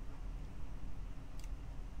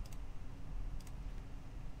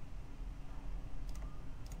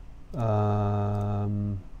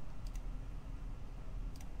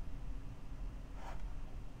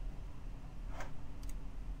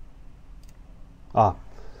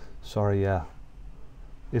 Sorry, yeah,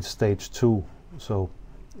 it's stage 2. So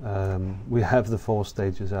we have the 4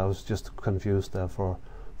 stages. I was just confused there for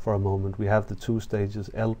a moment. We have the 2 stages,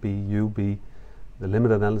 LB, UB, the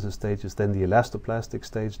limit analysis stages, then the elastoplastic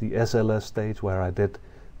stage, the SLS stage, where I did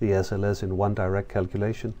the SLS in one direct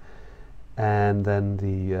calculation, and then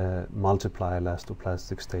the multiply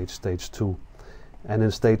elastoplastic stage, stage 2. And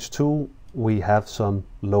in stage 2 we have some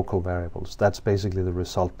local variables. That's basically the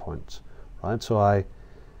result points, right? So I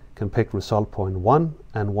can pick result point 1,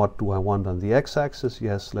 and what do I want on the x-axis?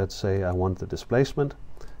 Yes, let's say I want the displacement.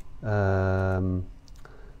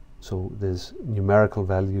 So this numerical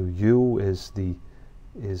value u is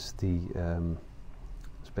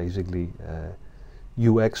basically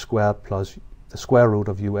ux squared plus the square root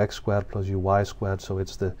of ux squared plus uy squared. So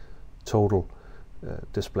it's the total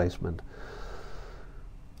displacement.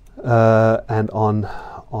 And on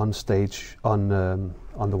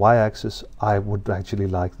the y-axis, I would actually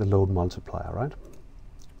like the load multiplier, right?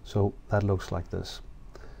 So that looks like this.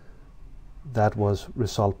 That was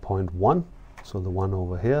result point 1, so the one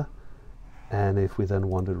over here. And if we then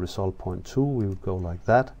wanted result point 2, we would go like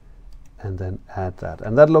that, and then add that.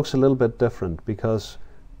 And that looks a little bit different because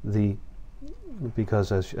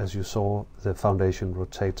as you saw, the foundation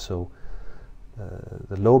rotates. So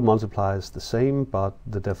the load multiplier is the same, but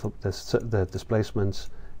the displacements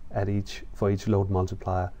for each load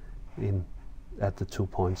multiplier at the 2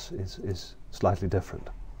 points is slightly different.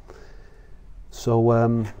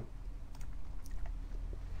 So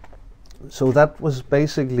so that was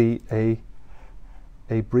basically a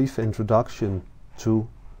brief introduction to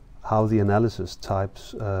how the analysis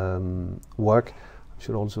types work. I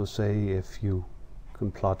should also say, if you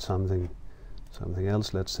can plot something something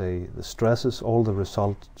else. Let's say the stresses, all the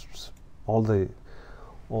results, all the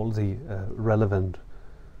relevant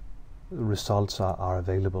results are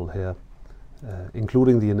available here,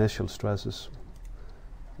 including the initial stresses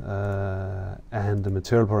and the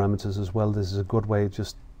material parameters as well. This is a good way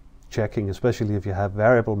just checking, especially if you have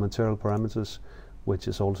variable material parameters, which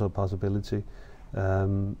is also a possibility.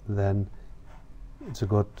 Then it's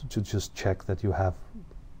good to just check that you have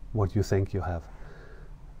what you think you have.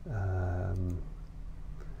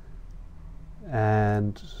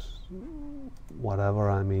 And whatever,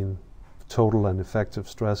 I mean, total and effective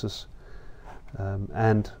stresses,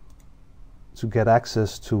 and to get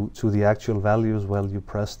access to the actual values, well, you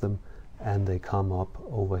press them and they come up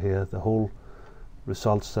over here. The whole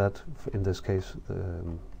result set, in this case,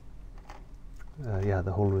 the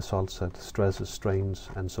whole result set, stresses, strains,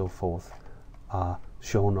 and so forth, are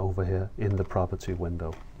shown over here in the property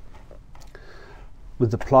window.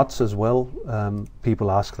 With the plots as well,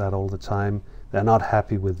 people ask that all the time. They're not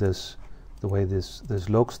happy with this, the way this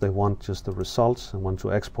looks. They want just the results and want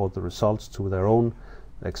to export the results to their own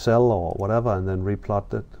Excel or whatever, and then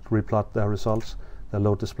replot their results, their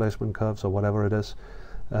load displacement curves or whatever it is.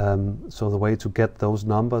 So the way to get those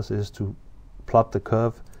numbers is to plot the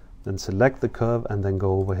curve, then select the curve, and then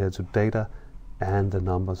go over here to data, and the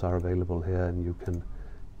numbers are available here, and you can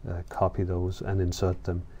copy those and insert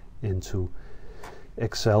them into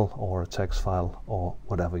Excel or a text file or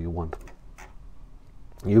whatever you want.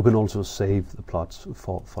 You can also save the plots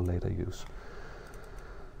for later use.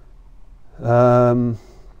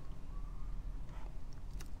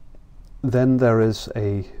 Then there is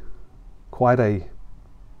quite a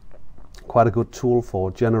good tool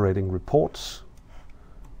for generating reports.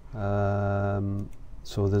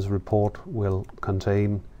 So this report will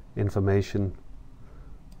contain information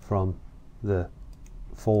from the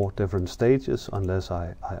 4 different stages, unless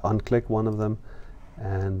I unclick one of them,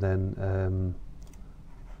 and then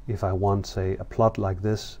if I want, say, a plot like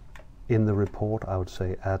this in the report, I would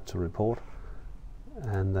say add to report,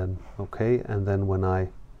 and then OK. And then when I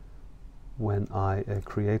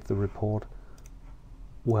create the report,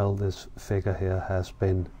 well, this figure here has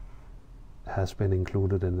been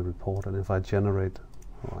included in the report. And if I generate,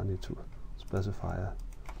 I need to specify a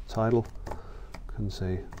title. I can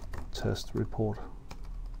say test report,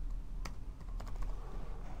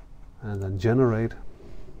 and then generate.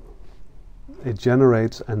 It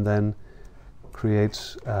generates and then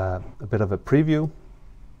creates a bit of a preview,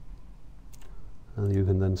 and you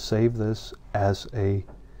can then save this as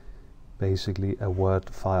basically a Word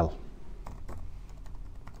file.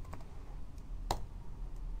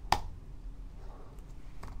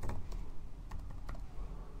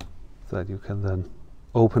 That you can then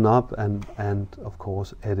open up and of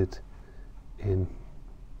course edit in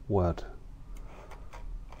Word.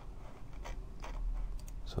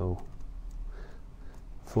 So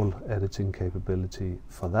full editing capability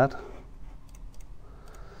for that.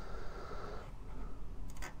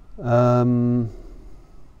 You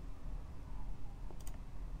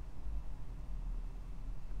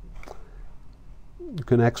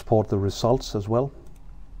can export the results as well.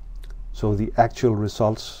 So the actual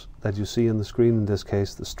results that you see on the screen, in this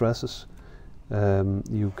case the stresses,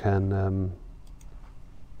 you can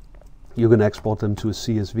export them to a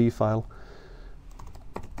CSV file,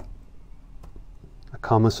 a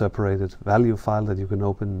comma separated value file that you can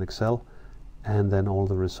open in Excel, and then all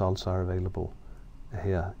the results are available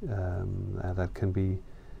here. That can be,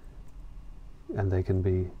 and they can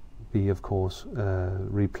be of course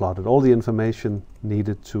replotted. All the information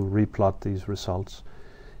needed to replot these results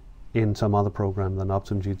in some other program than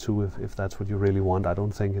OptimG2 if that's what you really want. I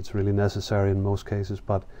don't think it's really necessary in most cases,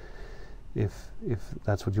 but if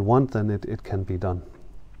that's what you want, then it can be done.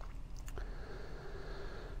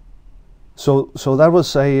 So that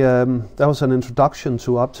was an introduction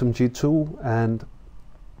to OptimG2, and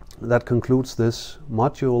that concludes this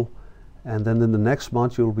module. And then in the next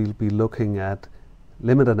module we'll be looking at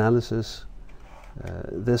limit analysis,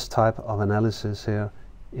 this type of analysis here,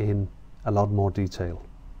 in a lot more detail.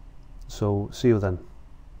 So see you then.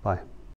 Bye.